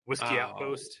 Whiskey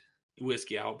Outpost.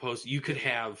 Whiskey Outpost. You could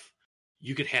have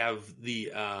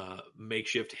the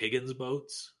makeshift Higgins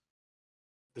boats.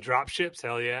 The drop ships.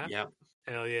 Hell yeah. Yep.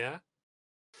 Hell yeah.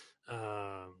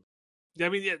 I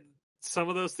mean, yeah, some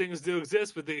of those things do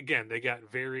exist, but they got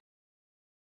very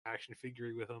action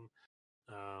figure with them.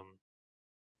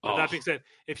 That being said,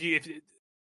 if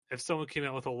someone came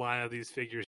out with a line of these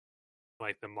figures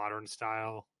like the modern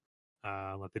style,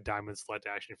 like the Diamond Select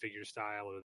action figure style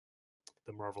or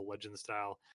the Marvel Legends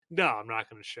style. No, I'm not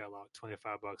going to shell out $25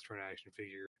 for an action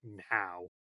figure now.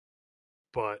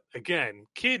 But again,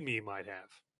 kid me might have.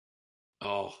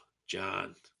 Oh,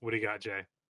 John. What do you got, Jay?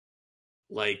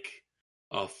 Like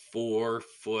a 4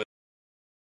 foot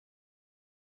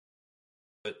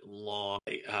long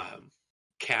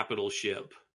capital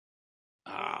ship,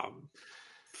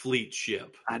 fleet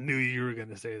ship. I knew you were going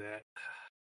to say that.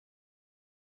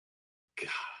 God.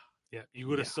 Yeah, you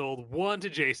would have sold one to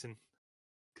Jason.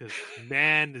 Because,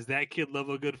 man, does that kid love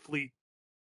a good fleet.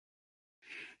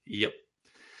 Yep.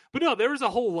 But no, there was a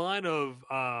whole line of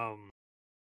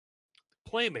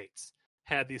Playmates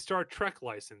had the Star Trek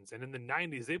license. And in the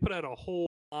 90s, they put out a whole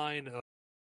line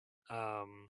of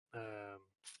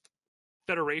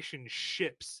Federation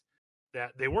ships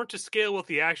that they weren't to scale with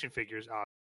the action figures,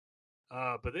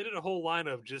 but they did a whole line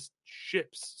of just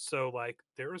ships. So, like,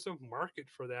 there was a market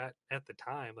for that at the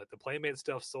time. Like, the Playmate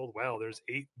stuff sold well. There's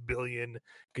 8 billion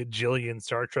gajillion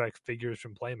Star Trek figures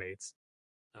from Playmates.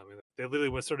 I mean, they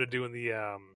literally started doing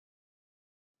the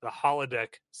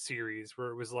holodeck series where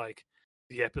it was like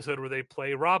the episode where they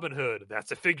play Robin Hood.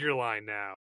 That's a figure line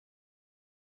now.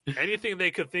 Anything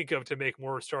they could think of to make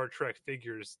more Star Trek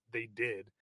figures, they did.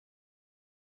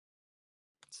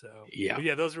 So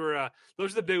yeah, those are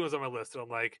the big ones on my list. And I'm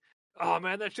like, oh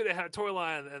man, that should have had a toy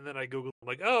line. And then I Googled, I'm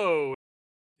like, oh,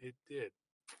 it did.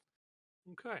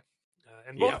 Okay,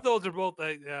 and both of those are both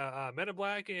Men in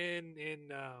Black and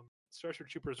Starship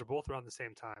Troopers are both around the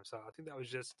same time. So I think that was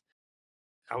just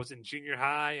I was in junior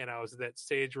high and I was at that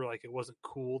stage where like it wasn't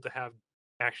cool to have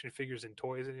action figures and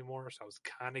toys anymore. So I was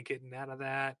kind of getting out of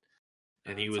that.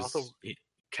 And he was also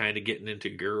kind of getting into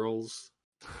girls.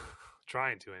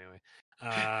 Trying to anyway.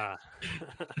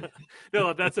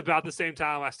 No, that's about the same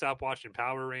time I stopped watching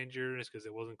Power Rangers because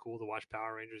it wasn't cool to watch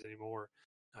Power Rangers anymore.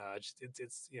 It's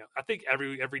I think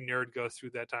every nerd goes through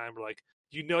that time where like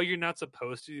you're not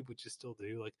supposed to, but you still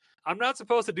do. Like I'm not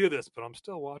supposed to do this, but I'm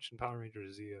still watching Power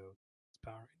Rangers Zeo. It's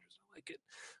Power Rangers, I like it.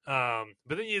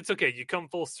 But then it's okay. You come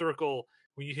full circle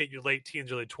when you hit your late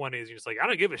teens, early 20s. You're just like, I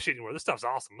don't give a shit anymore. This stuff's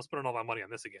awesome. I'm spending all my money on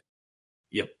this again.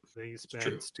 Yep. Then you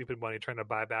spend stupid money trying to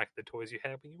buy back the toys you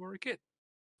had when you were a kid.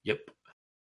 Yep.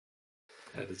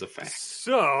 That is a fact.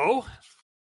 So,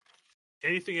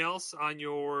 anything else on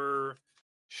your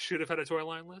should have had a toy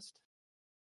line list?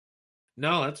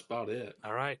 No, that's about it.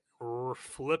 All right. We're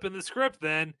flipping the script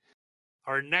then.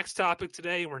 Our next topic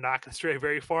today, we're not going to stray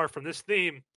very far from this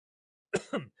theme.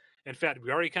 In fact,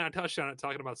 we already kind of touched on it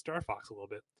talking about Star Fox a little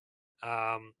bit.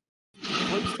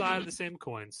 Flip side of the same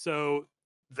coin. So,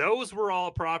 those were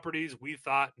all properties we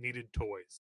thought needed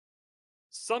toys.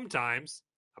 Sometimes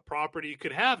a property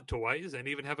could have toys and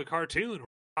even have a cartoon or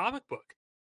a comic book,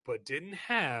 but didn't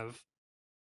have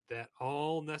that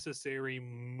all necessary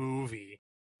movie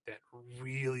that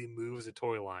really moves a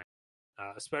toy line.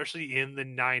 Especially in the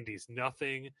 90s.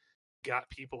 Nothing got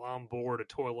people on board a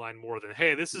toy line more than,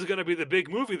 hey, this is going to be the big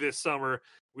movie this summer.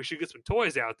 We should get some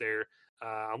toys out there.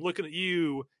 I'm looking at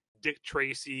you, Dick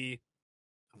Tracy,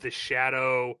 The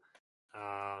Shadow,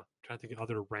 trying to think of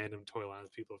other random toy lines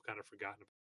people have kind of forgotten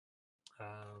about.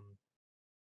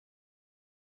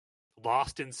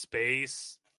 Lost in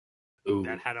Space. Ooh.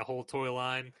 That had a whole toy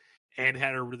line and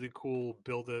had a really cool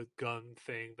Build-A-Gun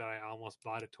thing that I almost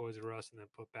bought at Toys R Us and then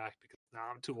put back because now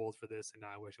I'm too old for this and now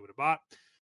I wish I would have bought.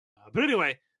 But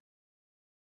anyway,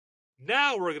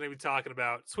 now we're going to be talking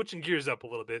about, switching gears up a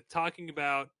little bit, talking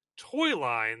about toy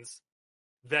lines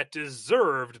that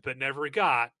deserved but never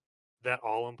got that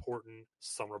all-important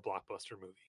summer blockbuster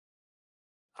movie.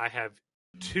 I have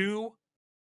two.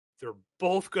 They're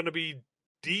both going to be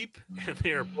deep, and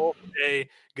they are both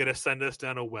going to send us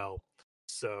down a well.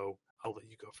 So I'll let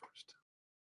you go first.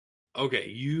 Okay,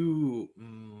 you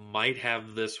might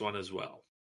have this one as well.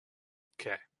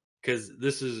 Okay. Because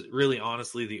this is really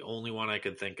honestly the only one I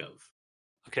could think of.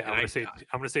 Okay, I'm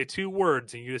going to say two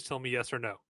words, and you just tell me yes or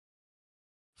no.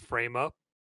 Frame Up?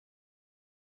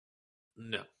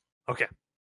 No. Okay.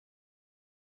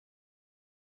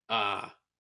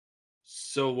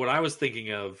 So what I was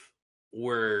thinking of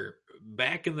were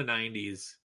back in the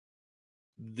 90s,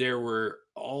 there were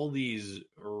all these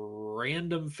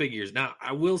random figures. Now,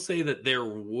 I will say that there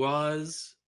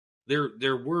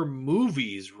were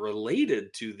movies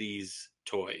related to these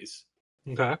toys.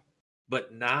 Okay.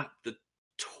 But not the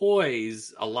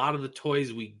toys. A lot of the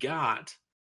toys we got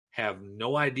have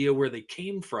no idea where they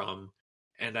came from,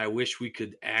 and I wish we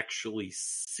could actually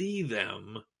see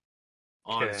them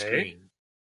on screen.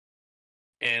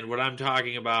 And what I'm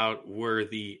talking about were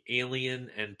the Alien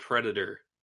and Predator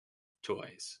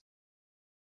toys.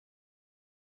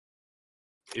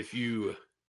 if you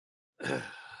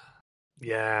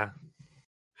Yeah.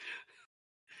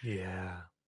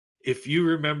 if you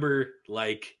remember,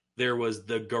 like, there was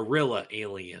the gorilla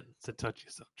alien. It's a touchy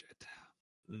subject.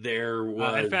 There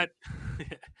was In fact,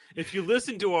 if you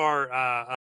listen to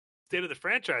our State of the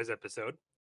Franchise episode,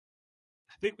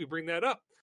 I think we bring that up.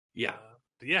 yeah.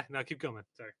 But yeah, now keep going.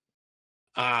 Sorry.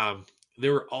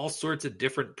 There were all sorts of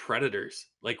different predators.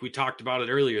 Like we talked about it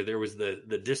earlier, there was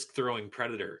the disc throwing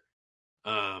predator,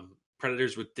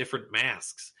 predators with different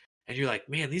masks, and you're like,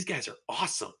 man, these guys are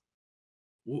awesome.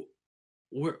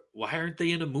 Why aren't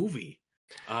they in a movie?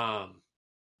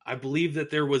 I believe that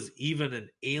there was even an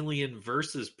Alien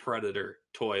versus Predator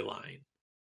toy line,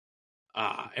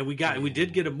 and we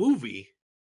did get a movie,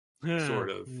 sort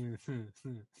of.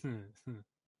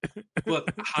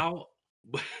 But how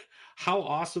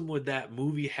awesome would that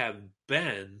movie have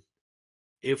been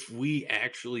if we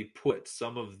actually put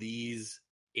some of these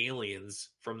aliens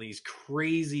from these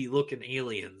crazy looking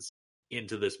aliens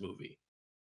into this movie?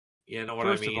 You know what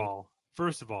I mean?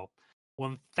 First of all,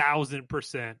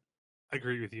 1000%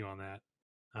 agree with you on that.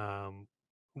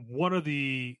 One of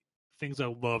the things I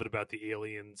loved about the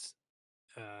Aliens,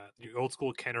 the old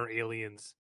school Kenner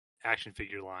Aliens action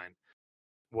figure line,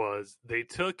 was they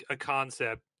took a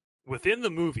concept within the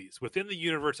movies, within the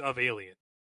universe of Alien,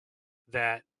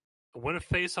 that when a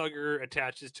facehugger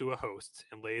attaches to a host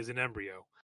and lays an embryo,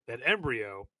 that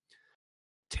embryo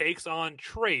takes on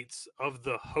traits of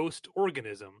the host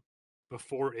organism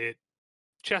before it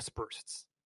chest bursts.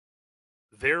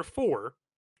 Therefore,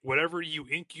 whatever you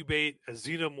incubate a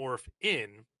xenomorph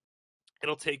in,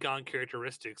 it'll take on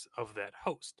characteristics of that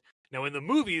host. Now, in the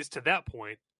movies, to that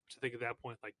point, which I think at that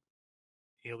point, like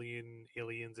Aliens,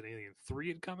 and Alien 3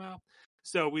 had come out.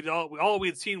 So all we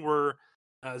had seen were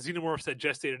xenomorphs that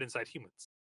gestated inside humans.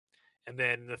 And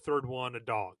then the third one, a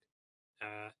dog.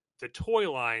 The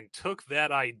toy line took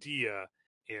that idea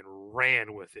and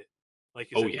ran with it. Like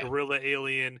you said, gorilla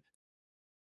alien,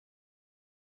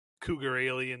 cougar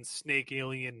alien, snake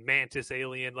alien, mantis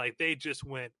alien. Like they just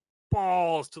went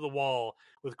balls to the wall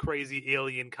with crazy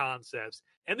alien concepts.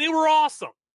 And they were awesome.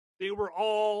 They were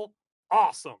all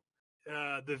awesome.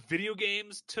 The video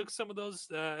games took some of those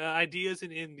ideas in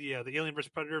the Alien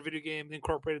vs. Predator video game,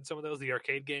 incorporated some of those, the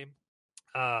arcade game.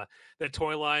 That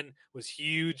toy line was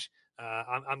huge.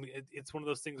 It's one of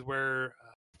those things where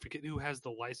I forget who has the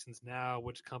license now,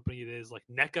 which company it is. Like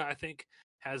NECA, I think,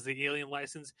 has the Alien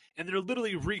license, and they're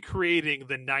literally recreating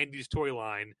the 90s toy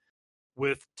line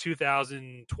with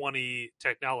 2020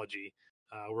 technology,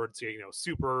 where it's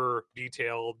super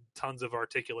detailed, tons of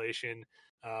articulation.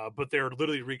 But they're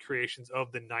literally recreations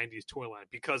of the 90s toy line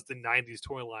because the 90s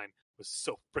toy line was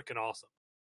so freaking awesome.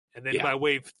 And then by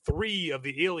wave 3 of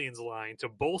the Aliens line, to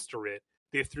bolster it,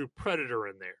 they threw Predator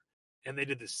in there. And they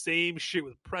did the same shit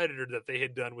with Predator that they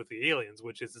had done with the Aliens,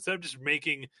 which is instead of just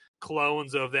making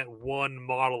clones of that one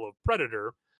model of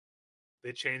Predator,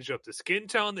 they changed up the skin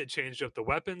tone, they changed up the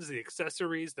weapons, the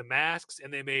accessories, the masks,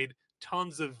 and they made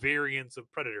tons of variants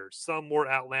of Predators. Some more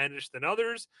outlandish than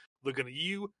others. Looking at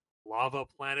you, Lava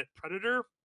Planet Predator.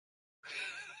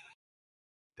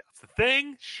 That's the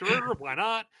thing. Sure, why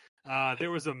not?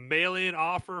 There was a mail-in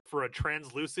offer for a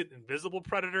translucent invisible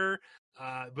Predator,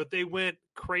 but they went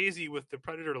crazy with the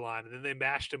Predator line, and then they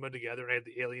mashed them together and had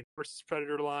the Alien versus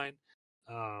Predator line.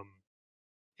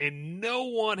 And no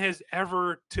one has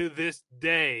ever, to this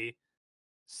day,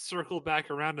 circled back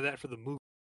around to that for the movie.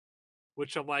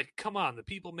 Which I'm like, come on, the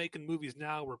people making movies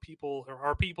now are people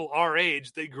our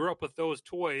age. They grew up with those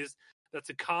toys. That's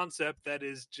a concept that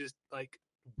is just like,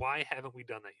 why haven't we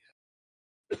done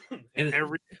that yet? And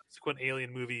every subsequent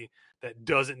Alien movie that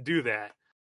doesn't do that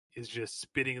is just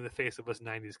spitting in the face of us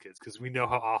 90s kids because we know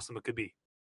how awesome it could be.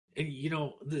 And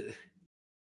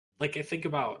like I think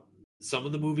about some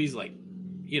of the movies, like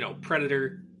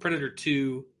Predator, Predator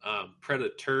 2,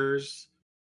 Predators,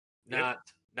 not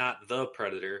the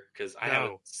Predator, because I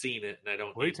haven't seen it and I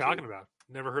don't. What are you talking about?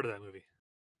 Never heard of that movie.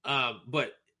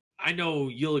 But I know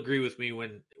you'll agree with me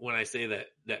when I say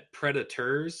that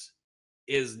Predators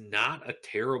is not a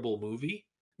terrible movie.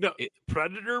 No,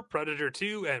 Predator, Predator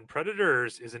 2, and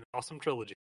Predators is an awesome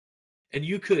trilogy. And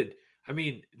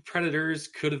Predators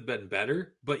could have been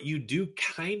better, but you do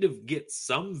kind of get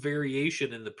some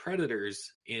variation in the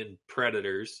Predators in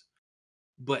Predators,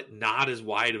 but not as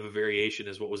wide of a variation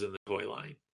as what was in the toy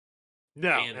line.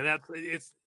 No, and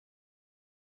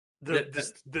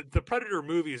the Predator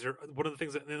movies are one of the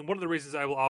things, and one of the reasons I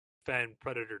will often defend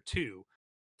Predator 2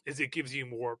 is it gives you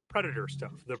more Predator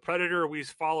stuff. The Predator we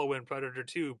follow in Predator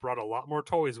 2 brought a lot more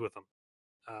toys with them.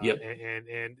 Yep.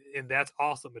 And that's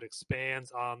awesome. It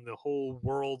expands on the whole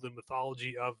world and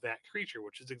mythology of that creature,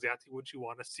 which is exactly what you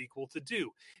want a sequel to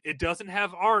do. It doesn't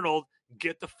have Arnold.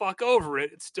 Get the fuck over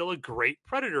it. It's still a great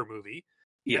Predator movie.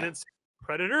 Yeah. And it's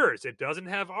Predators. It doesn't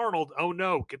have Arnold. Oh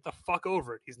no, get the fuck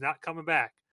over it. He's not coming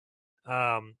back.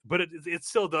 But it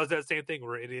still does that same thing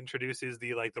where it introduces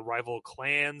the rival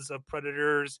clans of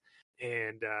Predators,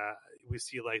 and we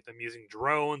see like them using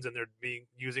drones, and they're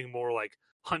using more like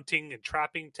hunting and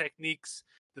trapping techniques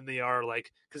than they are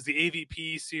because the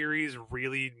AVP series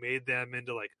really made them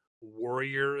into like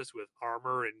warriors with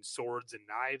armor and swords and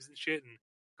knives and shit, and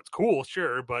that's cool,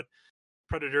 sure, but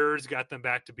Predators got them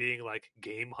back to being like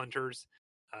game hunters.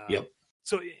 Yep.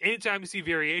 So anytime you see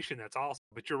variation, that's awesome.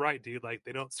 But you're right, dude. Like,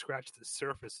 they don't scratch the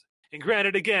surface. And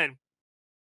granted, again,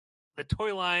 the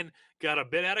toy line got a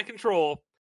bit out of control.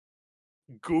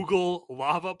 Google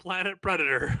Lava Planet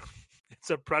Predator.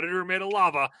 It's a predator made of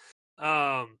lava.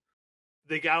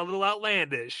 They got a little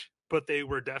outlandish, but they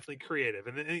were definitely creative.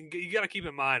 And you got to keep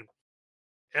in mind,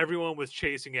 everyone was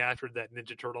chasing after that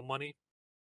Ninja Turtle money.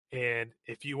 And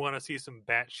if you want to see some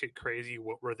batshit crazy,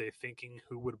 what were they thinking?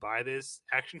 Who would buy this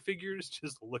action figures?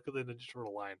 Just look at the Ninja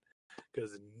Turtle line,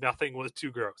 because nothing was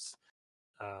too gross.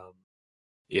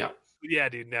 Yeah,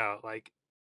 dude. No, like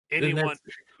anyone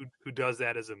who does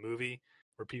that as a movie,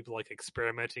 where people like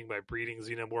experimenting by breeding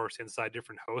xenomorphs inside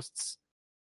different hosts,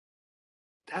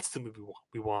 that's the movie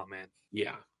we want, man.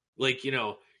 Yeah, like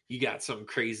you got some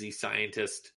crazy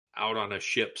scientist out on a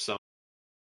ship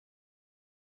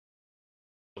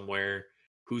somewhere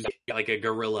who's like a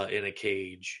gorilla in a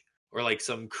cage, or like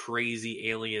some crazy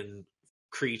alien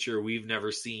creature we've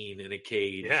never seen in a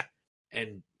cage. Yeah.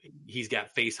 And he's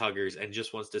got face huggers and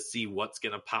just wants to see what's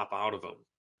going to pop out of him.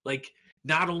 Like,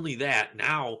 not only that,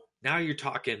 now you're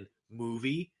talking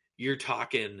movie, you're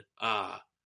talking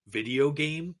video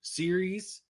game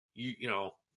series.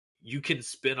 You can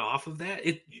spin off of that.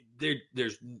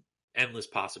 There's endless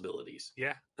possibilities.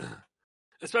 Yeah.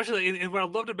 Especially, and what I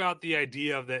loved about the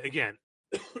idea of that, again,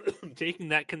 taking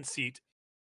that conceit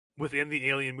within the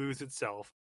Alien movies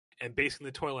itself and basing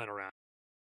the toy line around.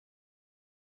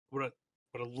 What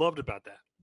I loved about that,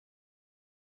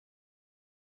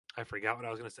 I forgot what I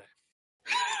was going to say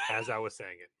as I was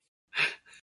saying it.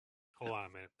 Hold on a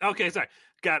minute. Okay, sorry.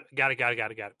 Got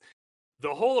it.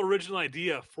 The whole original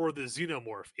idea for the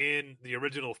xenomorph in the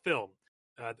original film,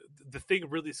 the thing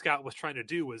Ridley Scott was trying to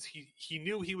do was he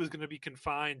knew he was going to be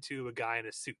confined to a guy in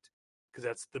a suit, because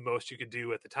that's the most you could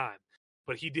do at the time.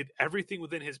 But he did everything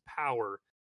within his power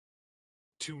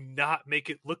to not make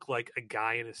it look like a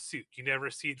guy in a suit. You never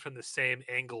see it from the same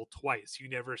angle twice. You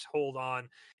never hold on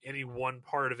any one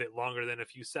part of it longer than a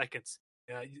few seconds.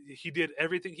 He did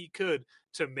everything he could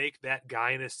to make that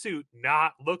guy in a suit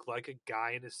not look like a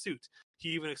guy in a suit. He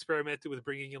even experimented with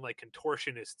bringing in like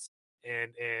contortionists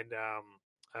and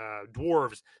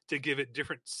dwarves to give it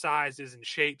different sizes and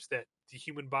shapes that the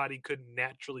human body couldn't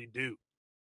naturally do.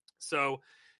 So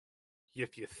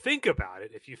if you think about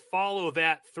it, if you follow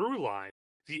that through line,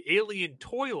 the Alien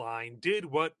toy line did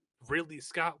what Ridley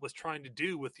Scott was trying to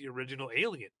do with the original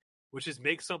Alien, which is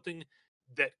make something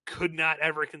that could not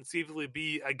ever conceivably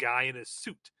be a guy in a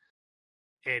suit.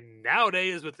 And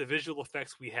nowadays, with the visual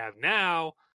effects we have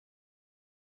now,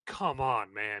 come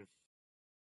on, man.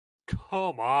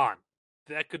 Come on.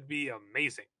 That could be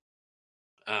amazing.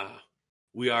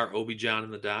 We are Obi-John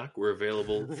in the Dock. We're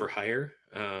available for hire.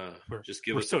 Just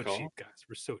give us a call. We're so cheap, guys.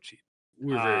 We're so cheap.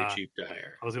 We're very cheap to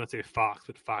hire. I was going to say Fox,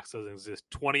 but Fox doesn't exist.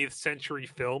 20th Century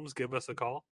Films, give us a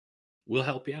call. We'll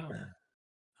help you out.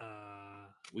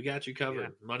 We got you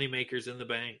covered. Yeah. Moneymakers in the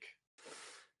bank.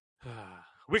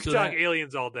 We can talk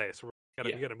aliens all day, so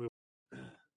we got to move.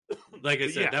 Like I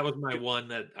said, that was my one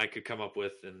that I could come up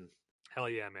with. And hell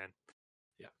yeah, man.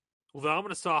 Yeah. Well, then I'm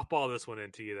going to softball this one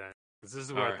into you then, because this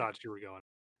is where I thought you were going.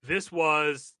 This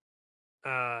was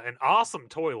an awesome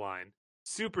toy line.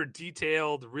 Super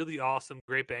detailed, really awesome,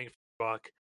 great bang for buck.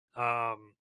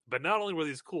 But not only were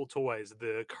these cool toys,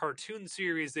 the cartoon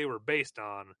series they were based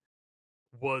on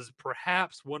was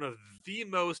perhaps one of the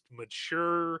most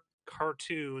mature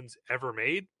cartoons ever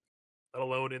made, let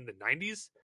alone in the 90s.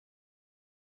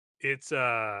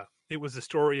 It was a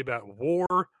story about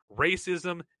war,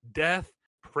 racism, death,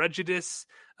 prejudice,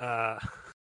 all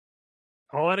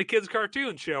on a kids'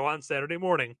 cartoon show on Saturday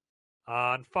morning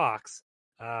on Fox.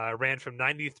 Ran from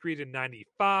 93 to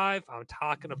 95. I'm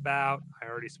talking about, I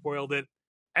already spoiled it,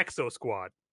 Exo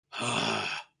Squad.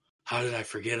 How did I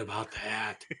forget about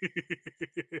that?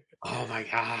 Oh my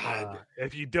God.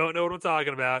 If you don't know what I'm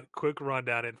talking about, quick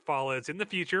rundown. It's in the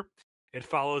future. It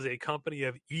follows a company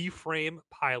of E-frame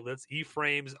pilots.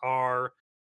 E-frames are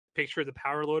picture the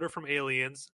power loader from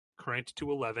Aliens cranked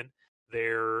to 11.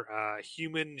 They're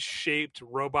human-shaped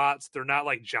robots. They're not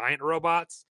like giant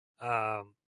robots,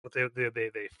 but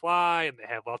they fly and they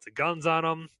have lots of guns on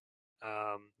them.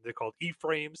 They're called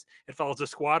E-frames. It follows a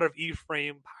squad of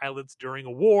E-frame pilots during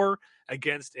a war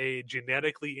against a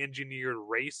genetically engineered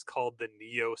race called the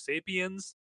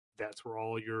Neo-Sapiens. That's where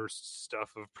all your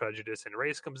stuff of prejudice and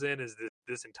race comes in. Is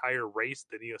this entire race,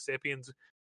 the Neo-Sapiens,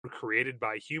 were created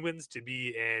by humans to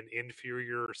be an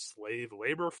inferior slave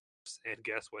labor force? And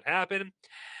guess what happened?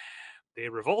 They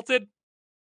revolted.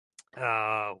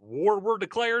 War were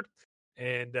declared.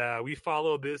 And we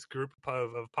follow this group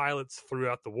of pilots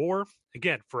throughout the war.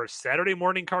 Again, for a Saturday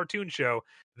morning cartoon show,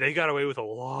 they got away with a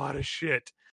lot of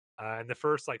shit. In the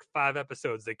first 5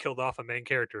 episodes, they killed off a main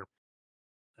character.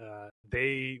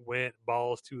 They went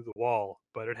balls to the wall,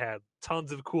 but it had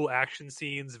tons of cool action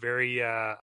scenes, very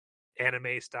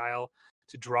anime style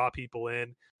to draw people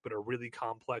in, but a really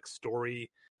complex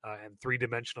story and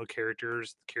 3-dimensional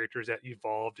characters that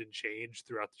evolved and changed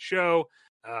throughout the show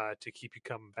to keep you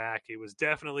coming back. It was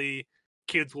definitely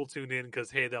kids will tune in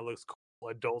because, hey, that looks cool.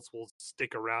 Adults will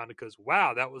stick around because,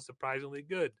 wow, that was surprisingly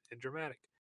good and dramatic.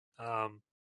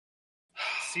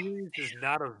 Series is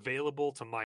not available to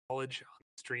my knowledge on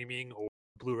streaming or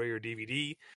Blu-ray or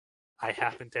DVD. I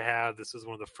happen to have, this is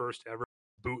one of the first ever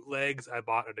bootlegs I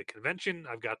bought at a convention.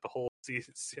 I've got the whole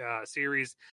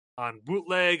series on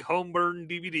bootleg, home burn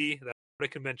DVD. That's at a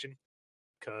convention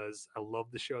because I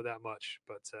love the show that much.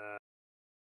 But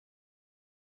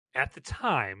at the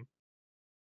time,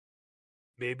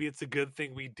 maybe it's a good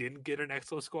thing we didn't get an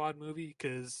Exo Squad movie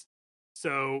because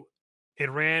it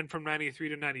ran from 93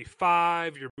 to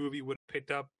 95. Your movie would have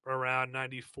picked up around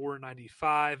 94,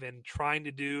 95. And trying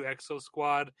to do Exo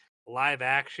Squad live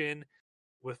action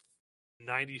with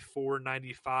 94,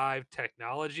 95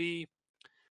 technology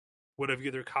would have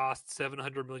either cost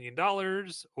 $700 million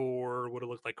or would have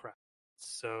looked like crap.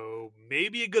 So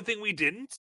maybe a good thing we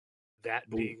didn't. That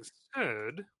being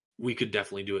said, we could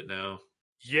definitely do it now.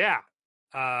 Yeah.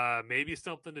 Maybe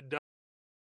something to dust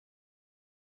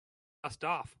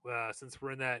off since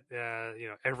we're in that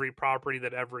every property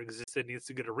that ever existed needs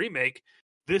to get a remake.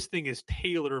 This thing is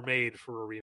tailor made for a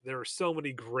remake. There are so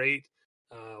many great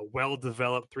well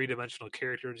developed 3-dimensional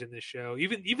characters in this show.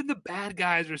 Even the bad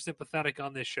guys are sympathetic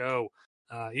on this show.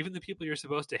 Even the people you're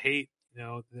supposed to hate,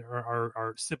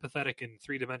 are sympathetic and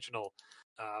 3-dimensional.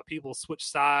 People switch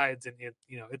sides, and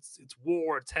it's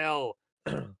war, it's hell.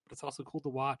 But it's also cool to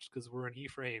watch because we're in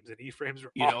E-frames, and E-frames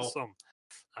are awesome.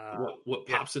 What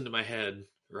pops into my head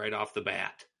right off the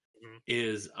bat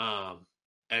is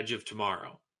Edge of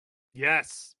Tomorrow.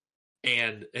 Yes,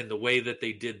 and the way that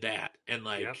they did that, and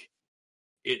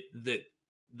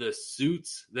the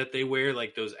suits that they wear,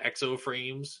 like those exo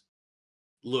frames,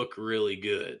 look really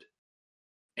good,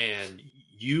 and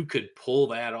you could pull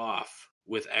that off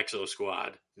with Exo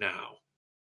Squad now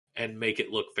and make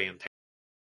it look fantastic.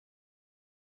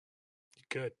 You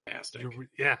could.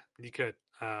 Yeah, you could.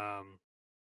 I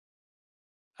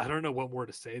don't know what more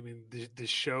to say. I mean, the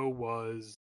show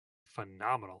was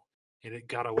phenomenal, and it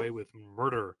got away with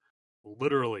murder,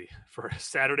 literally, for a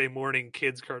Saturday morning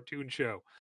kids cartoon show.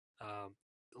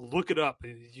 Look it up.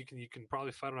 You can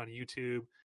probably find it on YouTube.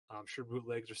 I'm sure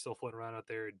bootlegs are still floating around out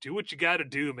there. Do what you got to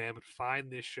do, man. But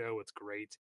find this show; it's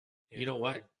great. And you know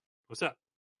what? What's up?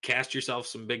 Cast yourself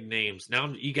some big names. Now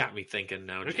you got me thinking.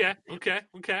 Now, okay.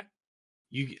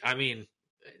 I mean,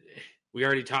 we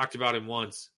already talked about him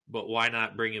once, but why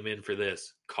not bring him in for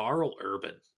this? Carl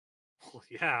Urban. Well,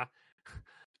 yeah,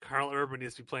 Carl Urban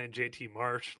needs to be playing J.T.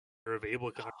 Marsh of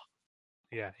Able Company.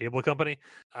 Yeah, Able Company.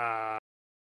 The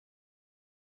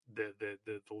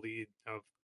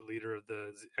leader of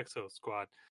the Exo Squad.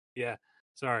 Yeah,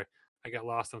 sorry, I got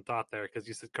lost on thought there because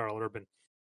you said Carl Urban.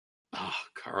 Oh,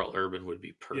 Carl Urban would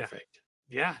be perfect.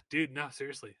 Yeah, dude. No,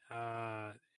 seriously.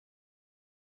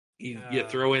 You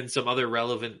throw in some other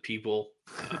relevant people.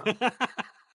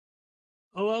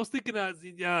 Oh, I was thinking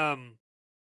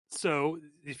so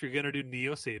if you're gonna do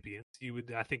Neo Sapiens,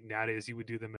 I think nowadays you would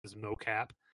do them as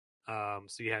mocap.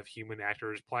 So you have human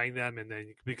actors playing them, and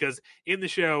then because in the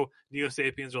show Neo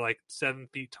Sapiens are 7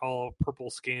 feet tall, purple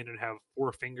skin, and have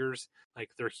 4 fingers,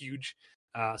 they're huge.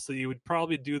 So you would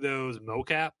probably do those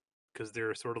mocap because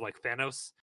they're sort of like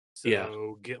Thanos.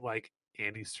 So get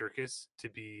Andy Serkis to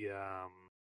be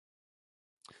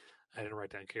I didn't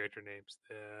write down character names.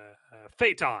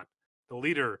 Phaeton, the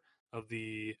leader of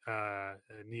the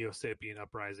Neo-Sapien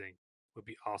uprising, would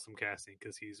be awesome casting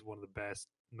because he's one of the best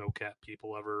mocap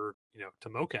people ever, to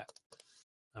mocap.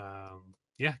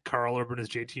 Carl Urban is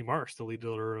J.T. Marsh, the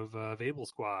leader of Able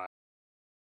Squad.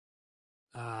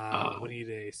 We need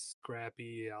a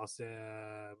scrappy. What's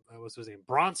his name?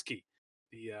 Bronski,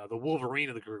 the Wolverine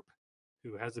of the group,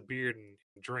 who has a beard and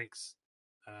drinks.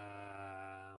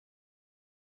 I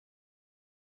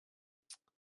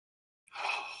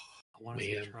want to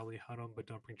say Charlie Hunnam, but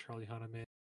don't bring Charlie Hunnam in.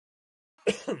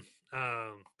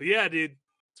 But yeah, dude,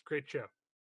 it's a great show.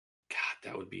 God,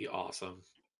 that would be awesome.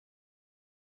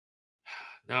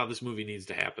 Now this movie needs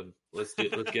to happen. Let's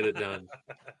get it done.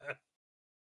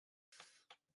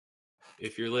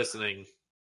 If you're listening,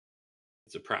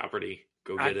 it's a property.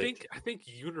 Go get it. I think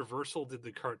Universal did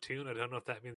the cartoon. I don't know if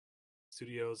that means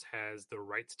Studios has the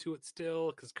rights to it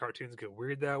still, because cartoons get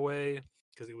weird that way.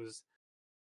 Because it was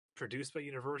produced by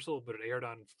Universal, but it aired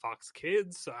on Fox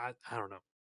Kids. So I don't know.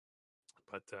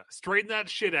 But straighten that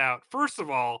shit out. First of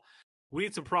all, we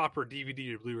need some proper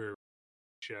DVD or Blu-ray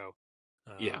show.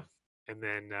 Yeah. And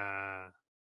then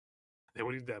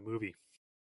we need that movie.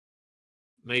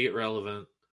 Make it relevant.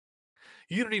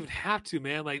 You don't even have to,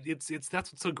 man. Like it's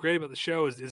that's what's so great about the show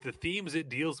is the themes it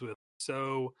deals with.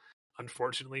 So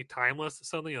unfortunately timeless.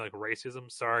 Something like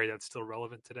racism. Sorry, that's still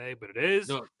relevant today, but it is.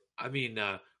 No, I mean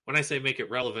when I say make it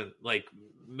relevant, like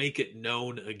make it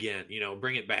known again.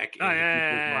 Bring it back in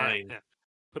people's mind. Yeah.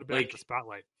 Put it back in the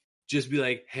spotlight. Just be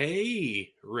like,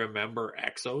 hey, remember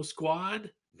Exo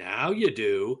Squad? Now you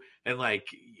do. And like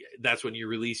that's when you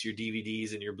release your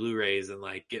DVDs and your Blu-rays and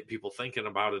like get people thinking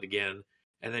about it again.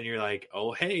 And then you're like,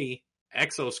 oh hey,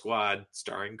 Exo Squad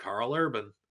starring Carl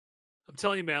Urban. I'm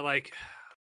telling you, man, like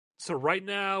so right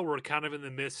now we're kind of in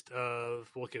the midst of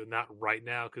not right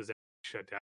now because that shut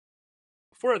down.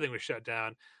 Before everything was shut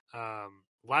down,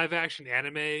 live action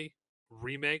anime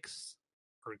remakes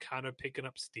are kind of picking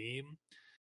up steam.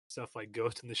 Stuff like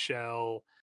Ghost in the Shell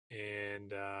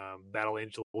and Battle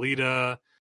Angel Alita.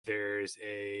 There's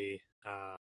a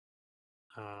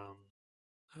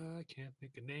I can't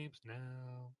think of names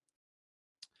now.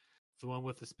 The one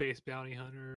with the space bounty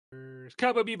hunters,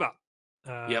 Cowboy Bebop.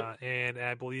 Yep. And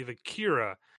I believe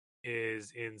Akira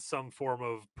is in some form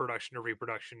of production or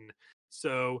reproduction.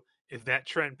 So if that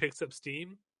trend picks up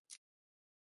steam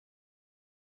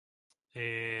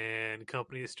and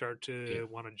companies start to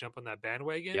want to jump on that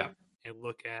bandwagon and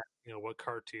look at what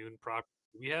cartoon property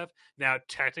we have. Now,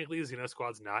 technically, Xeno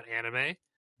Squad's not anime,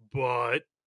 but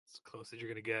it's as close as you're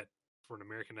going to get for an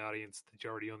American audience that you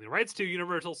already own the rights to,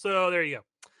 Universal. So there you go.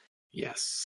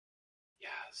 Yes.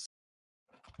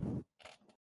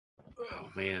 Oh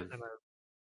man,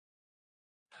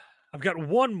 I've got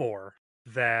one more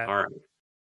that. All right.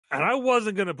 And I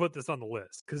wasn't going to put this on the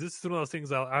list because this is one of those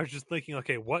things I was just thinking,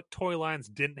 okay, what toy lines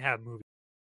didn't have movies?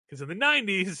 Because in the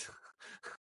 90s,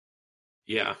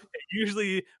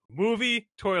 usually movie,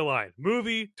 toy line,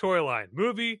 movie, toy line,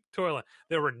 movie, toy line.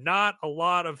 There were not a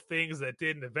lot of things that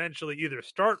didn't eventually either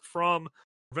start from or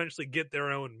eventually get their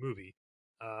own movie.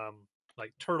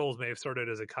 Like Turtles may have started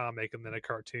as a comic and then a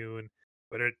cartoon,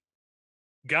 but it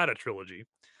got a trilogy.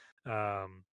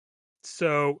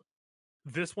 So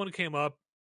this one came up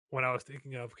when I was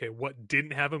thinking of, okay, what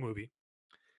didn't have a movie?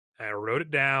 And I wrote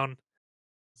it down.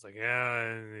 It's like,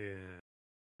 yeah,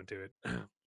 do it.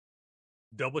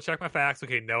 Double check my facts.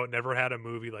 Okay, no, it never had a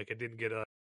movie. Like, it didn't get a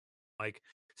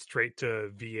straight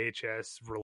to VHS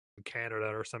in Canada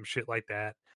or some shit like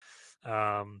that.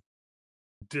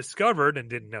 Discovered and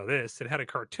didn't know this. It had a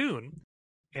cartoon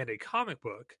and a comic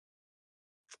book,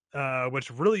 which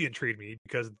really intrigued me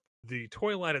because the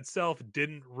toy line itself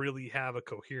didn't really have a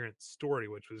coherent story,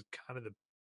 which was kind of the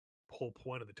whole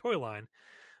point of the toy line.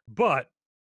 But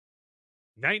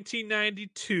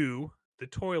 1992, the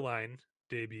toy line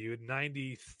debuted.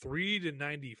 93 to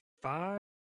 95, I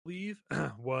believe,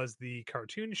 was the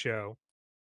cartoon show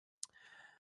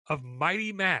of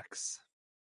Mighty Max.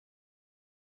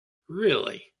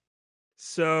 Really?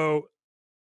 So,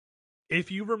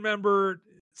 if you remember,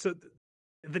 the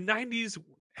 90s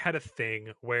had a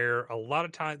thing where a lot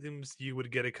of times you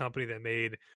would get a company that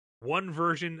made one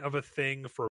version of a thing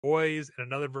for boys and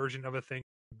another version of a thing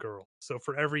for girls. So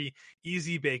for every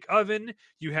Easy Bake Oven,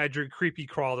 you had your Creepy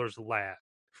Crawlers Lab.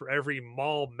 For every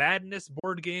Mall Madness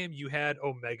board game, you had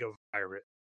Omega Pirate.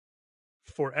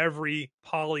 For every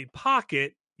Polly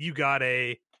Pocket, you got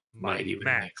a Mighty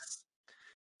Max.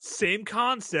 Same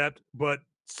concept, but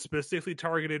specifically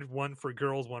targeted, one for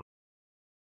girls, one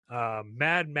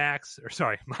Mighty Max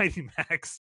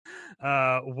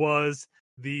was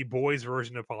the boys'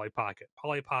 version of Polly Pocket.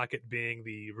 Polly Pocket being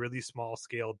the really small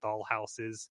scale doll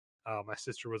houses. My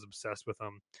sister was obsessed with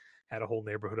them. Had a whole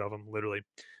neighborhood of them, literally.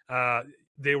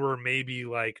 They were maybe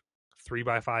like 3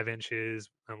 by 5 inches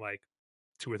and like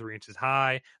 2 or 3 inches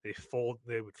high. They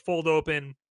would fold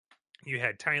open. You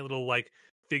had tiny little like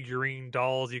figurine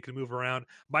dolls you can move around.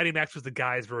 Mighty Max was the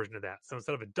guy's version of that. So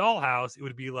instead of a dollhouse, it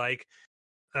would be like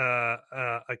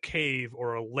a cave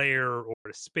or a lair or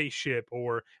a spaceship,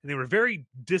 and they were very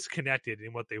disconnected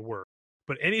in what they were.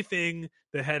 But anything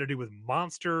that had to do with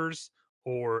monsters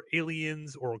or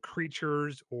aliens or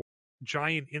creatures or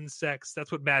giant insects,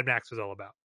 that's what Mad Max was all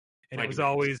about. And Mighty it was Max.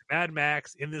 always Mad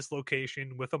Max in this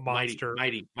location with a monster.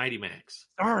 Mighty Max.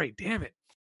 Sorry, damn it.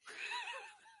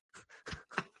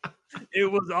 It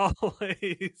was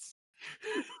always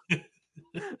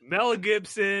Mel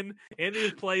Gibson in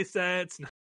these play sets.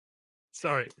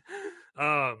 Sorry.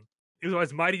 It was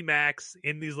always Mighty Max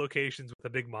in these locations with a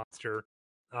big monster.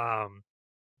 And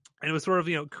it was sort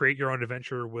of, create your own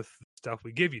adventure with stuff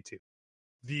we give you to.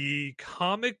 The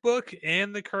comic book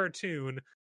and the cartoon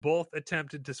both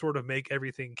attempted to sort of make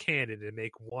everything canon and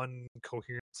make one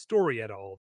coherent story at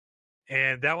all.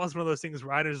 And that was one of those things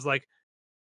where I was like,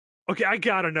 okay, I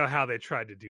gotta know how they tried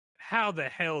to do it. How the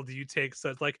hell do you take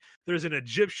such, like, there's an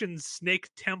Egyptian snake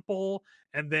temple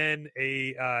and then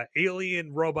a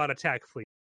alien robot attack fleet.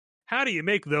 How do you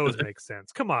make those make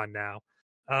sense? Come on now.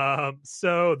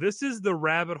 So this is the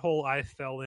rabbit hole I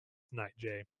fell in tonight,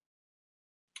 Jay.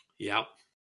 Yep.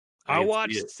 I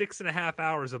watched 6.5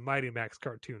 hours of Mighty Max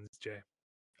cartoons, Jay.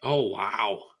 Oh,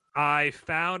 wow. I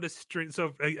found a string.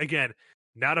 So again,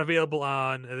 not available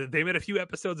on, they made a few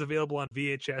episodes available on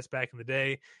VHS back in the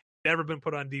day. Never been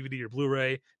put on DVD or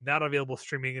Blu-ray. Not available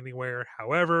streaming anywhere.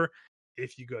 However,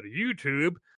 if you go to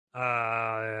YouTube,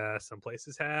 some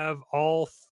places have all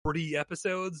 40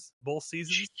 episodes, both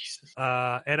seasons.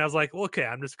 And I was like, well, okay,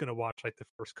 I'm just going to watch like the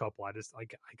first couple. I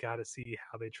got to see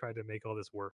how they tried to make all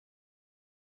this work.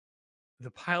 The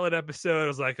pilot episode, I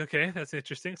was like, okay, that's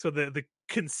interesting. So the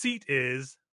conceit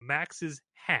is Max's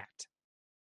hat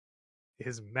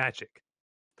is magic.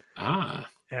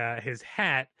 His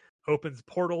hat opens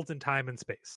portals in time and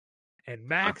space. And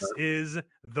Max is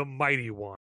the mighty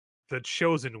one, the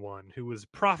chosen one, who was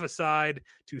prophesied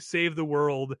to save the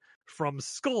world from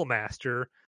Skullmaster,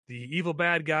 the evil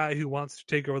bad guy who wants to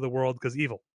take over the world because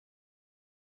evil.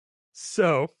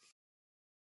 So,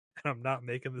 and I'm not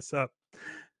making this up,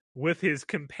 with his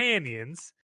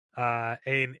companions,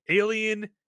 an alien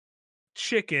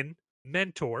chicken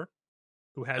mentor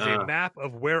who has a map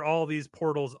of where all these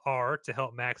portals are to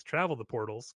help Max travel the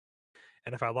portals.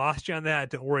 And if I lost you on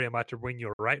that, don't worry, I'm about to bring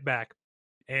you right back.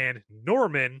 And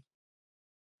Norman,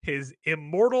 his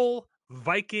immortal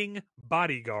Viking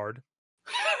bodyguard,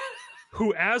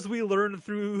 who, as we learn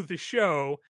through the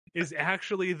show, is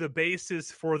actually the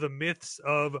basis for the myths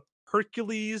of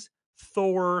Hercules,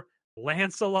 Thor,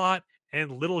 Lancelot,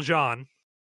 and Little John.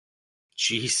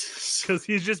 Jesus. Because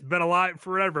he's just been alive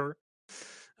forever.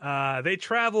 They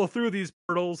travel through these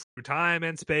portals through time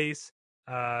and space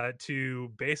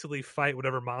to basically fight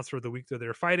whatever monster of the week that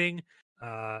they're fighting,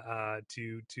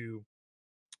 to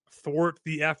thwart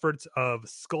the efforts of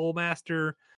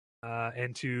Skullmaster,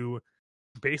 and to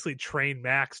basically train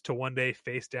Max to one day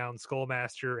face down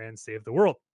Skullmaster and save the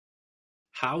world.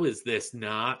 How is this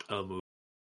not a movie?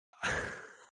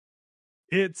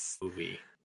 It's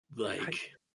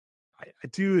like,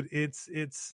 dude, it's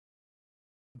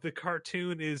the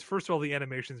cartoon is, first of all, the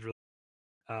animation's really,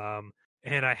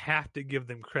 and I have to give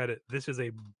them credit. This is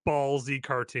a ballsy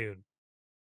cartoon.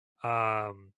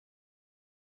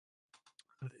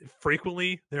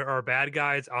 Frequently there are bad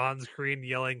guys on screen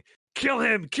yelling, "Kill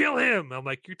him! Kill him!" I'm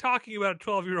like, you're talking about a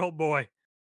 12-year-old boy.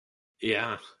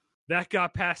 Yeah, that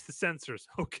got past the censors.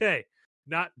 Okay,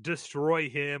 not destroy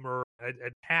him or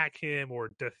attack him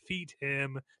or defeat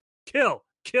him. Kill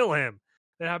him.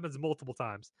 That happens multiple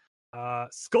times.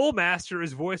 Skullmaster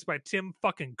is voiced by Tim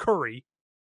fucking Curry.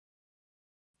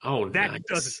 Oh, that nice.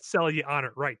 Doesn't sell you on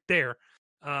it right there.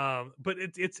 But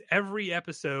it's every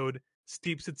episode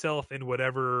steeps itself in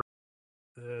whatever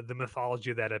the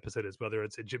mythology of that episode is, whether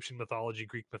it's Egyptian mythology,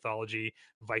 Greek mythology,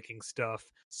 Viking stuff,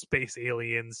 space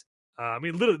aliens. I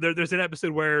mean, literally, there's an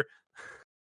episode where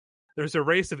there's a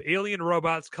race of alien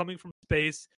robots coming from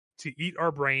space to eat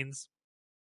our brains.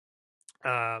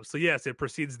 So yes, it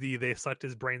precedes the "they sucked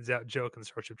his brains out" joke in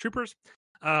Starship Troopers.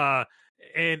 And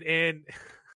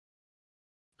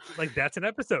like, that's an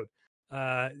episode.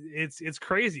 It's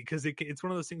crazy because it's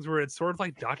one of those things where it's sort of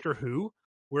like Doctor Who,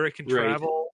 where it can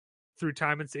travel through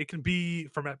time, and it can be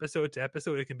from episode to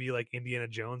episode. It can be like Indiana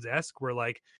Jones-esque, where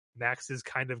like Max's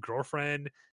kind of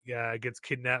girlfriend gets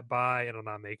kidnapped by, and I'm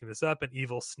not making this up, an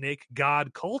evil snake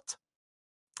god cult,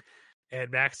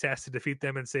 and Max has to defeat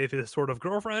them and save his sort of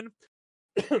girlfriend,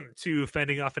 to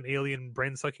fending off an alien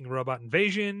brain-sucking robot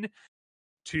invasion,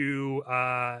 to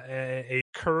a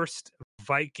cursed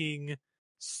Viking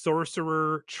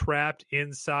sorcerer trapped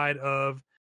inside of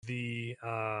the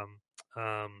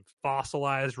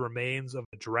fossilized remains of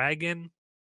a dragon.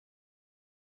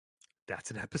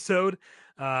 That's an episode.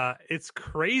 It's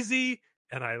crazy,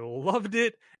 and I loved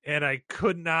it, and I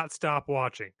could not stop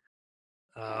watching.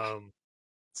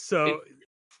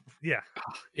 Yeah,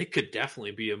 it could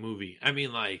definitely be a movie. I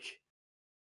mean, like,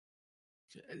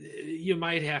 you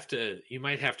might have to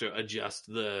adjust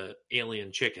the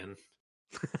alien chicken.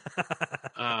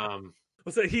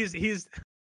 So he's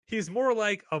more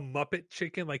like a Muppet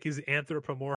chicken, like he's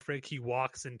anthropomorphic. He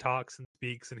walks and talks and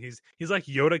speaks, and he's like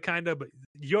Yoda kind of, but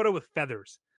Yoda with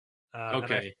feathers.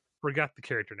 Okay, I forgot the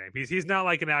character name. He's not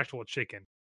like an actual chicken,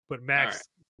 but Max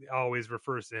always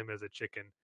refers to him as a chicken,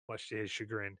 much to his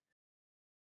chagrin.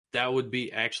 That would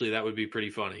be pretty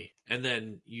funny. And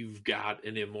then you've got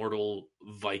an immortal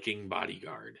Viking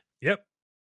bodyguard. Yep.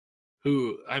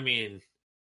 Who, I mean,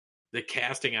 the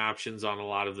casting options on a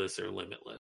lot of this are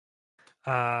limitless.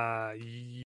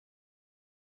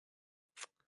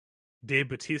 Dave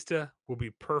Bautista will be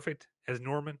perfect as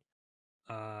Norman.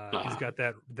 He's got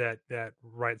that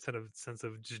right sense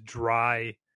of just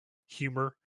dry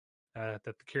humor that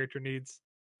the character needs.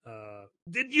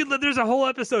 There's a whole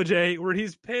episode, Jay, where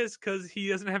he's pissed because he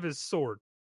doesn't have his sword.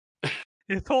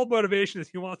 His whole motivation is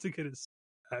he wants to get his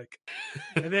sword back,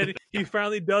 and then he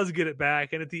finally does get it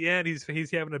back. And at the end,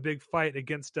 he's having a big fight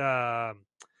against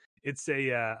it's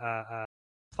a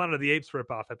Planet of the Apes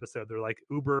ripoff episode. They're like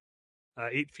uber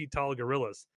 8 feet tall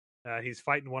gorillas. He's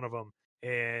fighting one of them,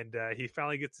 and he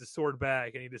finally gets his sword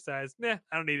back, and he decides, nah,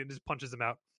 I don't need it, and just punches him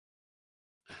out.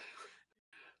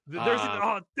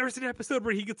 There's an episode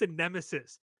where he gets a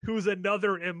nemesis who's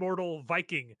another immortal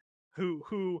Viking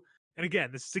who and again,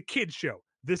 this is a kid's show.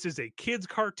 This is a kid's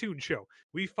cartoon show.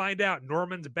 We find out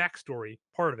Norman's backstory,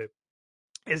 part of it.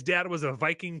 His dad was a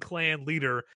Viking clan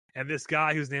leader, and this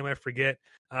guy whose name I forget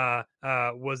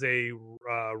was a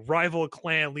rival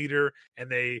clan leader, and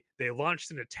they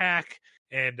launched an attack,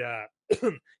 and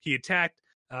he attacked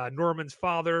Norman's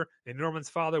father, and Norman's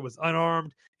father was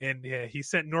unarmed, and he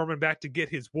sent Norman back to get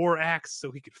his war axe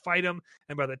so he could fight him.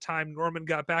 And by the time Norman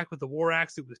got back with the war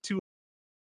axe, it was too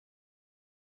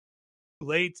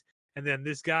late. And then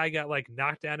this guy got like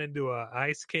knocked down into a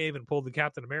ice cave and pulled the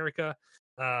Captain America.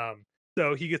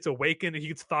 So he gets awakened, he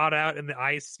gets thawed out in the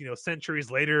ice,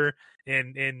 centuries later,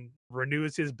 and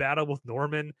renews his battle with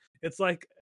Norman. It's like,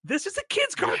 this is a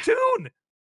kid's cartoon.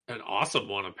 An awesome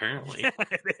one, apparently. Yeah,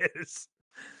 it is.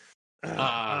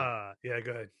 Yeah,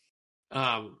 go ahead.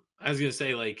 I was gonna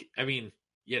say, like, I mean,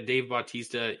 yeah, Dave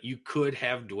Bautista. You could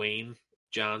have Dwayne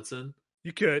Johnson.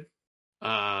 You could.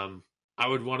 I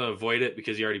would want to avoid it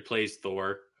because he already plays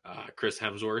Thor. Chris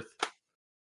Hemsworth.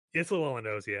 It's a little on the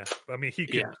nose, yeah. I mean, he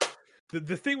could. Yeah.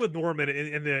 The thing with Norman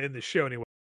in the show anyway,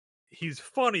 he's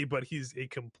funny, but he's a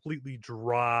completely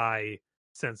dry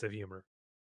sense of humor.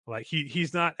 Like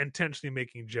he's not intentionally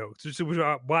making jokes, which is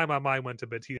why my mind went to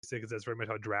Batista, because that's very much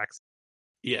how Drax.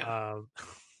 Yeah.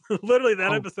 Literally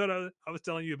that episode I was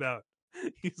telling you about.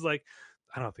 He's like,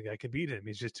 I don't think I can beat him.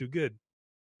 He's just too good.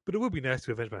 But it would be nice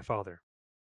to avenge my father.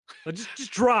 Like,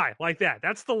 just dry like that.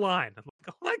 That's the line. I'm like,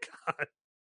 oh my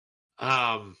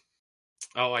god.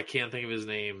 I can't think of his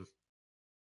name.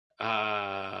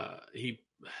 The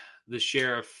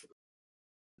sheriff,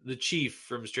 the chief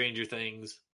from Stranger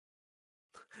Things.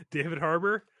 David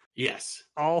Harbour? Yes.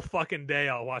 All fucking day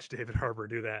I'll watch David Harbour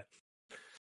do that.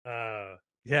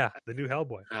 Yeah, the new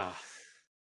Hellboy.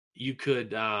 You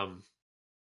could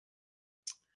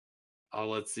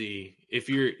let's see.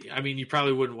 You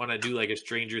probably wouldn't want to do like a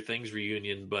Stranger Things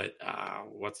reunion, but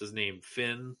what's his name?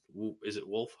 Finn? Is it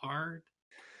Wolfhard?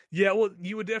 Yeah, well,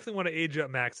 you would definitely want to age up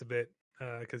Max a bit,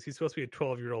 because he's supposed to be a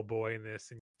 12-year-old boy in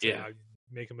this, and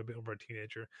make him a bit more a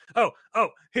teenager. Oh,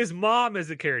 his mom is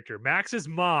a character. Max's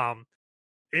mom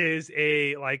is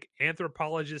a like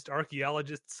anthropologist,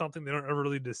 archaeologist, something. They don't ever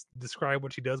really describe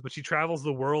what she does, but she travels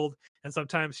the world, and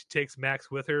sometimes she takes Max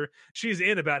with her. She's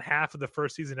in about half of the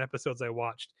first season episodes I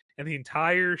watched, and the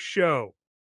entire show.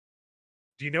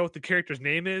 Do you know what the character's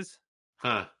name is?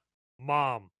 Huh?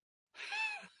 Mom.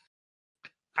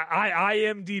 I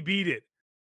IMDb'd it.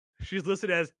 She's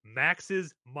listed as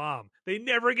Max's mom. They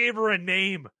never gave her a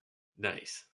name.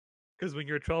 Nice. Because when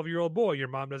you're a 12-year-old boy, your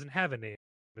mom doesn't have a name.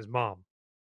 His mom.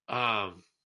 Oh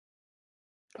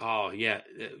yeah.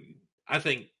 I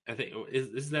think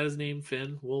is that his name?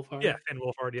 Finn Wolfhard? Yeah, Finn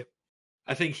Wolfhard. Yep.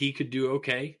 I think he could do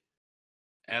okay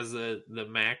as the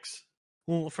Max.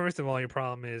 Well, first of all, your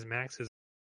problem is Max is,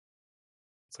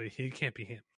 so he can't be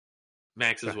him.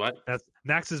 Max is what?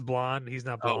 Max is blonde. He's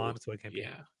not blonde, so it can't be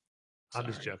him. I'm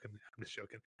just joking.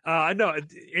 No,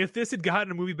 if this had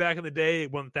gotten a movie back in the day,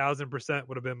 1000%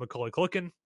 would have been Macaulay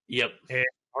Culkin. Yep.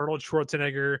 Arnold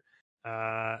Schwarzenegger,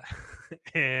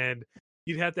 and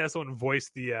you'd have to have someone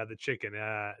voice the chicken.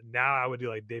 Now I would do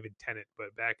like David Tennant,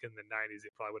 but back in the 90s,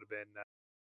 it probably would have been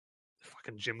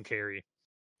fucking Jim Carrey.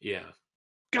 Yeah.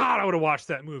 God, I would have watched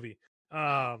that movie.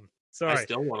 Sorry. I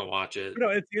still want to watch it.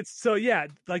 No, it's so yeah.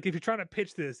 Like if you're trying to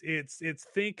pitch this, it's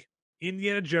think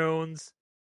Indiana Jones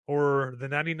or the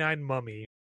 99 Mummy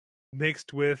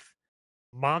mixed with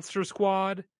Monster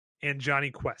Squad and Johnny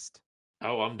Quest.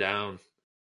 Oh, I'm down.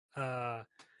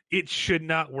 It should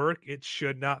not work. It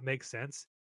should not make sense,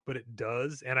 but it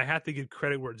does. And I have to give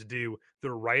credit where it's due.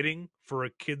 The writing for a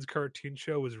kids' cartoon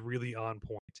show was really on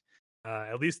point.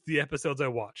 At least the episodes I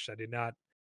watched.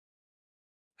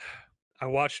 I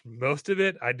watched most of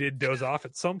it. I did doze off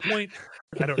at some point.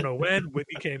 I don't know when.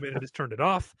 Whitney came in and just turned it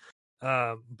off.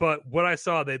 But what I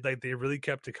saw, they really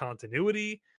kept to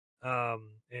continuity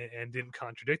and didn't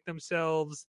contradict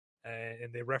themselves.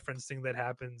 And they referenced things that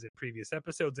happens in previous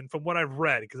episodes. And from what I've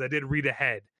read, because I did read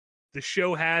ahead, the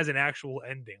show has an actual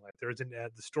ending. Like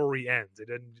the story ends. It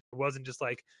wasn't just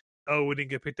like, oh, we didn't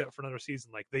get picked up for another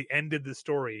season. Like they ended the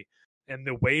story, and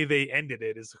the way they ended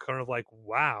it is kind of like,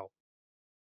 wow,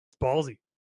 it's ballsy.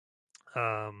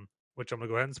 Which I'm gonna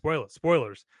go ahead and spoil it.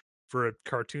 Spoilers for a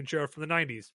cartoon show from the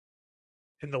 90s.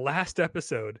 In the last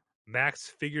episode, Max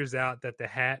figures out that the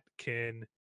hat can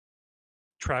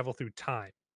travel through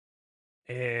time.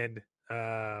 And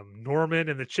Norman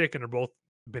and the chicken are both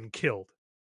been killed.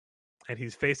 And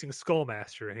he's facing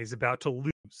Skullmaster, and he's about to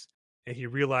lose. And he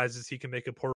realizes he can make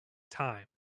a portal of time.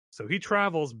 So he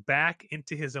travels back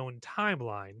into his own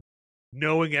timeline,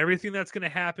 knowing everything that's going to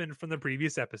happen from the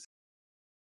previous episode.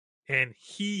 And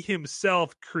he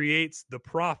himself creates the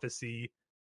prophecy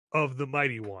of the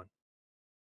Mighty One.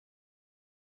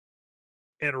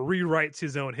 And rewrites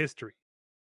his own history.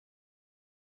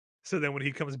 So then when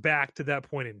he comes back to that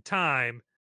point in time,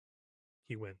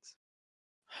 he wins.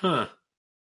 Huh.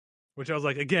 Which I was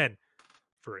like, again,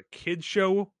 for a kid's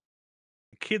show,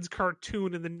 a kid's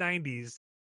cartoon in the 90s,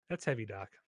 that's heavy, Doc.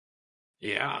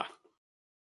 Yeah.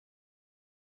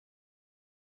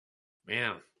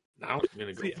 Man, now I'm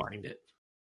going to go find it.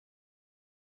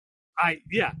 I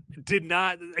did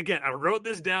not. Again, I wrote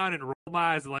this down and rolled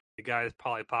my eyes like the guy's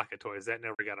Polly Pocket Toys. That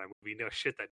never got on a movie. No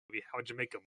shit, that movie. How'd you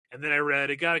make them? And then I read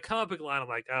it got a comic book line. I'm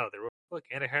like, oh, they wrote a book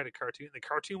and I had a cartoon. The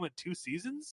cartoon went 2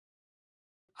 seasons.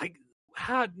 I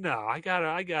got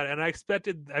it.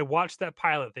 And I watched that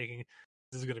pilot thinking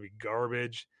this is going to be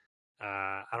garbage.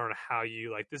 I don't know how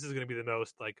this is going to be the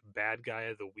most like bad guy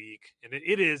of the week. And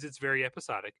it is. It's very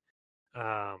episodic.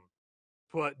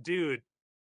 But dude,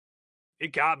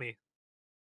 it got me.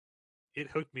 It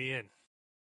hooked me in.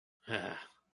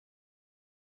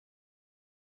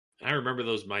 I remember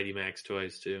those Mighty Max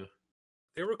toys too.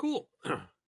 They were cool. I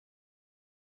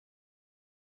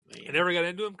never got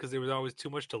into them because there was always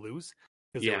too much to lose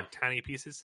because they were tiny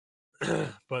pieces.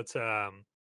 But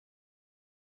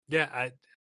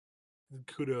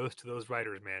kudos to those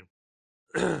writers,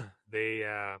 man. They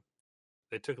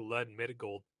took lead and made it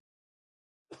gold.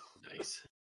 Nice.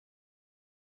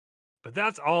 But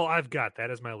that's all I've got. That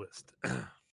is my list.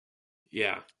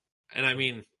 Yeah. And I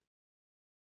mean,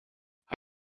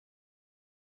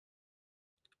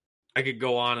 I could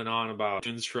go on and on about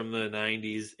tunes from the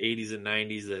 90s, 80s and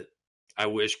 90s that I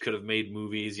wish could have made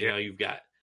movies. You know, you've got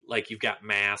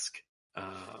Mask.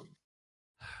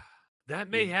 That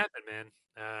may happen, man.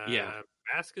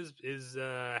 Mask is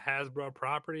Hasbro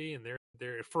property, and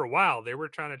they're for a while they were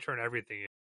trying to turn everything in.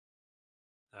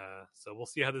 So we'll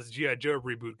see how this G.I. Joe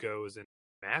reboot goes, and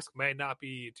Mask might not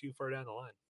be too far down the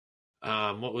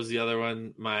line. What was the other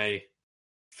one? My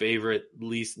favorite,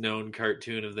 least known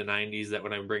cartoon of the 90s that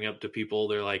when I bring up to people,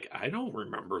 they're like, I don't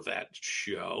remember that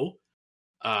show.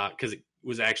 Because it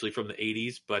was actually from the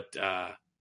 80s, but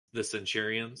the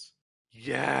Centurions.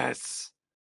 Yes.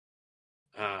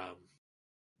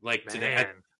 Like man. Today,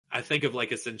 I think of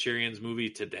like a Centurions movie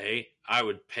today, I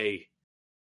would pay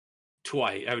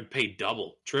twice. I would pay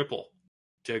double, triple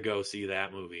to go see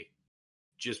that movie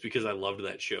just because I loved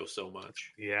that show so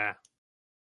much. Yeah.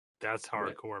 That's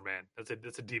hardcore, man.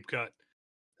 That's a deep cut.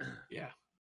 Yeah.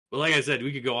 But like I said,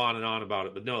 we could go on and on about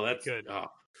it, but no, that's good.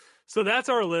 So that's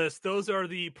our list. Those are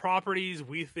the properties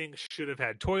we think should have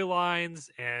had toy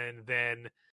lines, and then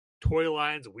toy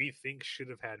lines we think should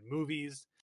have had movies.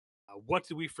 What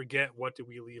did we forget? What did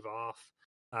we leave off?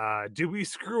 Did we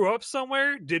screw up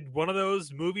somewhere? Did one of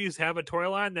those movies have a toy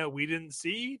line that we didn't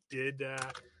see? Did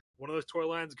one of those toy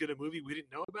lines get a movie we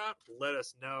didn't know about? Let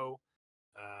us know.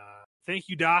 Thank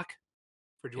you, Doc,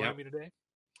 for joining me today.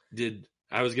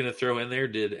 I was going to throw in there,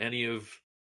 did any of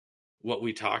what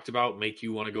we talked about make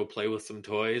you want to go play with some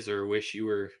toys or wish you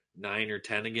were 9 or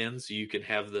 10 again, so you can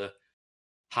have the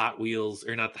Hot Wheels,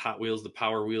 or not the Hot Wheels, the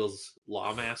Power Wheels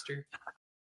Lawmaster.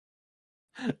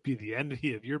 Be the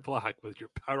enemy of your block with your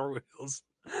Power Wheels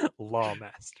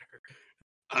Lawmaster.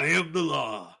 I am the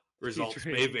law. Results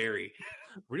Featuring may vary.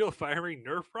 Real firing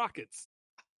Nerf rockets.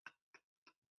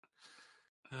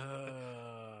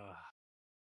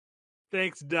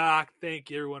 Thanks, Doc. Thank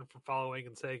you, everyone, for following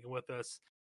and staying with us.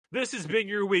 This has been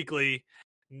your weekly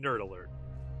Nerd Alert.